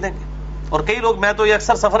پھینک دیں گے. اور کئی لوگ، میں تو یہ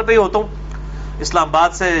اکثر سفر پہ ہی ہوتا ہوں اسلام آباد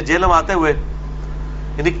سے جہلم آتے ہوئے،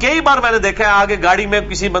 یعنی کئی بار میں نے دیکھا ہے آگے گاڑی میں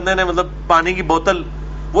کسی بندے نے مطلب پانی کی بوتل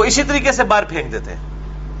وہ اسی طریقے سے باہر پھینک دیتے ہیں.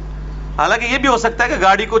 حالانکہ یہ بھی ہو سکتا ہے کہ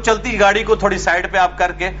گاڑی کو، چلتی گاڑی کو تھوڑی سائڈ پہ آپ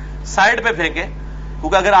کر کے سائڈ پہ پھینکیں،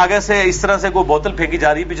 کیونکہ اگر آگے سے اس طرح سے کوئی بوتل پھینکی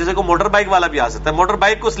جا رہی ہے، پیچھے سے کوئی موٹر بائک والا بھی آ سکتا ہے. موٹر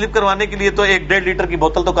بائک کو سلپ کروانے کے لیے تو 1.5 لیٹر کی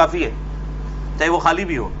بوتل تو کافی ہے، چاہے وہ خالی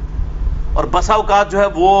بھی ہو. اور بسا اوقات جو ہے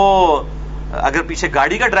وہ اگر پیچھے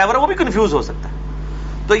گاڑی کا ڈرائیور ہے وہ بھی کنفیوز ہو سکتا ہے.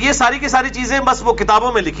 تو یہ ساری کی ساری چیزیں بس وہ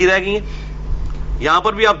کتابوں میں لکھی رہ گئی ہیں. یہاں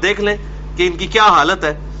پر بھی آپ دیکھ لیں کہ ان کی کیا حالت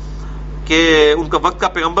ہے، کہ ان کا وقت کا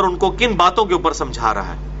پیغمبر ان کو کن باتوں کے اوپر سمجھا رہا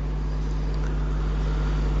ہے.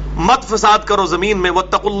 مت فساد کرو زمین میں،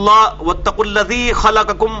 واتقوا اللہ واتقوا الذی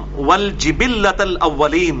خلقکم والجبلۃ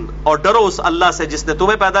الاولین، اور ڈرو اس اللہ سے جس نے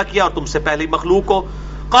تمہیں پیدا کیا اور تم سے پہلی مخلوق کو.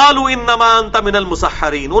 قالوا انما انت من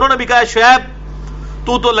المسحرین، انہوں نے بھی کہا شعیب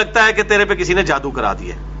تو لگتا ہے کہ تیرے پہ کسی نے جادو کرا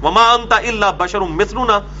دیا. وما انت الا بشر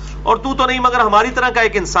مثلنا، اور تو نہیں مگر ہماری طرح کا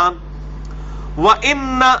ایک انسان.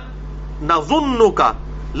 وَإِنَّ نَظُنُّكَ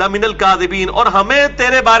لَمِنَ الْكَاذِبِينَ، اور ہمیں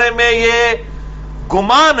تیرے بارے میں یہ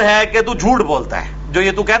گمان ہے کہ تو جھوٹ بولتا ہے. جو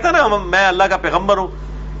یہ تو کہتا ہے نا میں اللہ کا پیغمبر ہوں،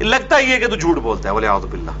 لگتا ہی ہے کہ تو جھوٹ بولتا ہے. وَلِعَوْذُ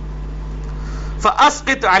بِاللَّهِ.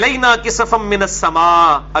 فَأَسْقِطْ عَلَيْنَا كِسَفًا مِّنَ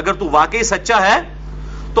السَّمَاءِ، اگر تو واقعی سچا ہے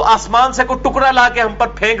تو آسمان سے کوئی ٹکڑا لا کے ہم پر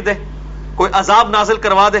پھینک دے، کوئی عذاب نازل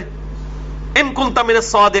کروا دے. ان كنت من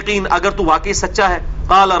الصادقین، اگر تو واقعی سچا ہے.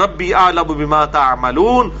 قال ربی اعلم بما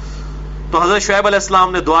تعملون، تو حضرت شعیب علیہ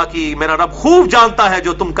السلام نے دعا کی میرا رب خوب جانتا ہے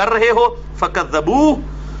جو تم کر رہے ہو. فکذبوہ،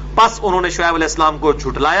 پس انہوں نے شعیب علیہ السلام کو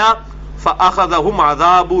جھٹلایا. فاخذہم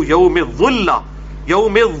عذاب یوم الظلہ،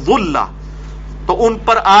 یوم الظلہ، تو ان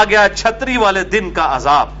پر آ گیا چھتری والے دن کا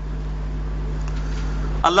عذاب.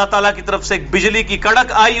 اللہ تعالیٰ کی طرف سے ایک بجلی کی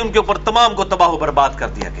کڑک آئی، ان کے اوپر تمام کو تباہ و برباد کر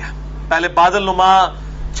دیا گیا. پہلے بادل نما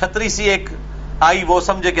چھتری سی ایک آئی، وہ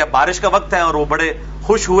سمجھے کہ بارش کا وقت ہے، اور وہ بڑے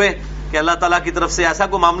خوش ہوئے کہ اللہ تعالیٰ کی طرف سے ایسا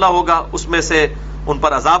کوئی معاملہ ہوگا. اس میں سے ان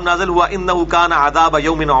پر عذاب نازل ہوا. انہ کان عذاب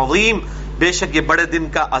یوم عظیم، بے شک یہ بڑے دن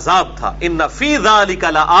کا عذاب تھا. ان فی ذلک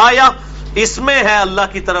لآیہ، اس میں ہے اللہ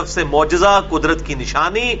کی طرف سے معجزہ، قدرت کی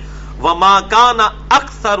نشانی. وما کان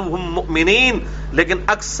اکثرهم مؤمنین، لیکن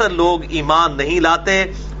اکثر لوگ ایمان نہیں لاتے.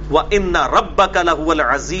 وان ربک لہو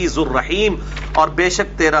العزیز الرحیم، اور بے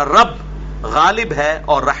شک تیرا رب غالب ہے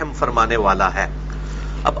اور رحم فرمانے والا ہے.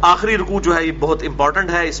 اب آخری رکوع جو ہے یہ بہت امپورٹنٹ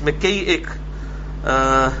ہے، اس میں کئی ایک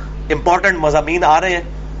امپورٹنٹ مضامین آ رہے ہیں.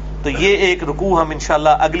 تو یہ ایک رکوع ہم انشاءاللہ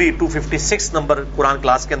اگلی 256 نمبر قرآن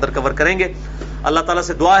کلاس کے اندر کور کریں گے. اللہ تعالیٰ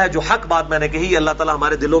سے دعا ہے جو حق بات میں نے کہی اللہ تعالیٰ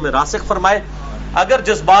ہمارے دلوں میں راسخ فرمائے. اگر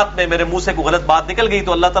جس بات میں میرے منہ سے کوئی غلط بات نکل گئی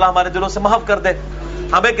تو اللہ تعالیٰ ہمارے دلوں سے محو کر دے.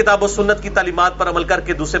 ہمیں کتاب و سنت کی تعلیمات پر عمل کر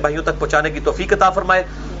کے دوسرے بھائیوں تک پہنچانے کی توفیق عطا فرمائے.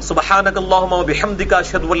 سبحانک اللہم و بحمدک،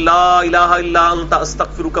 اشہد ان لا الہ الا انت،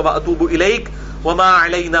 استغفرک و اتوب الیک، وما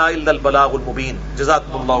علینا الا البلاغ المبین.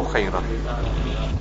 جزاکم اللہ خیرا.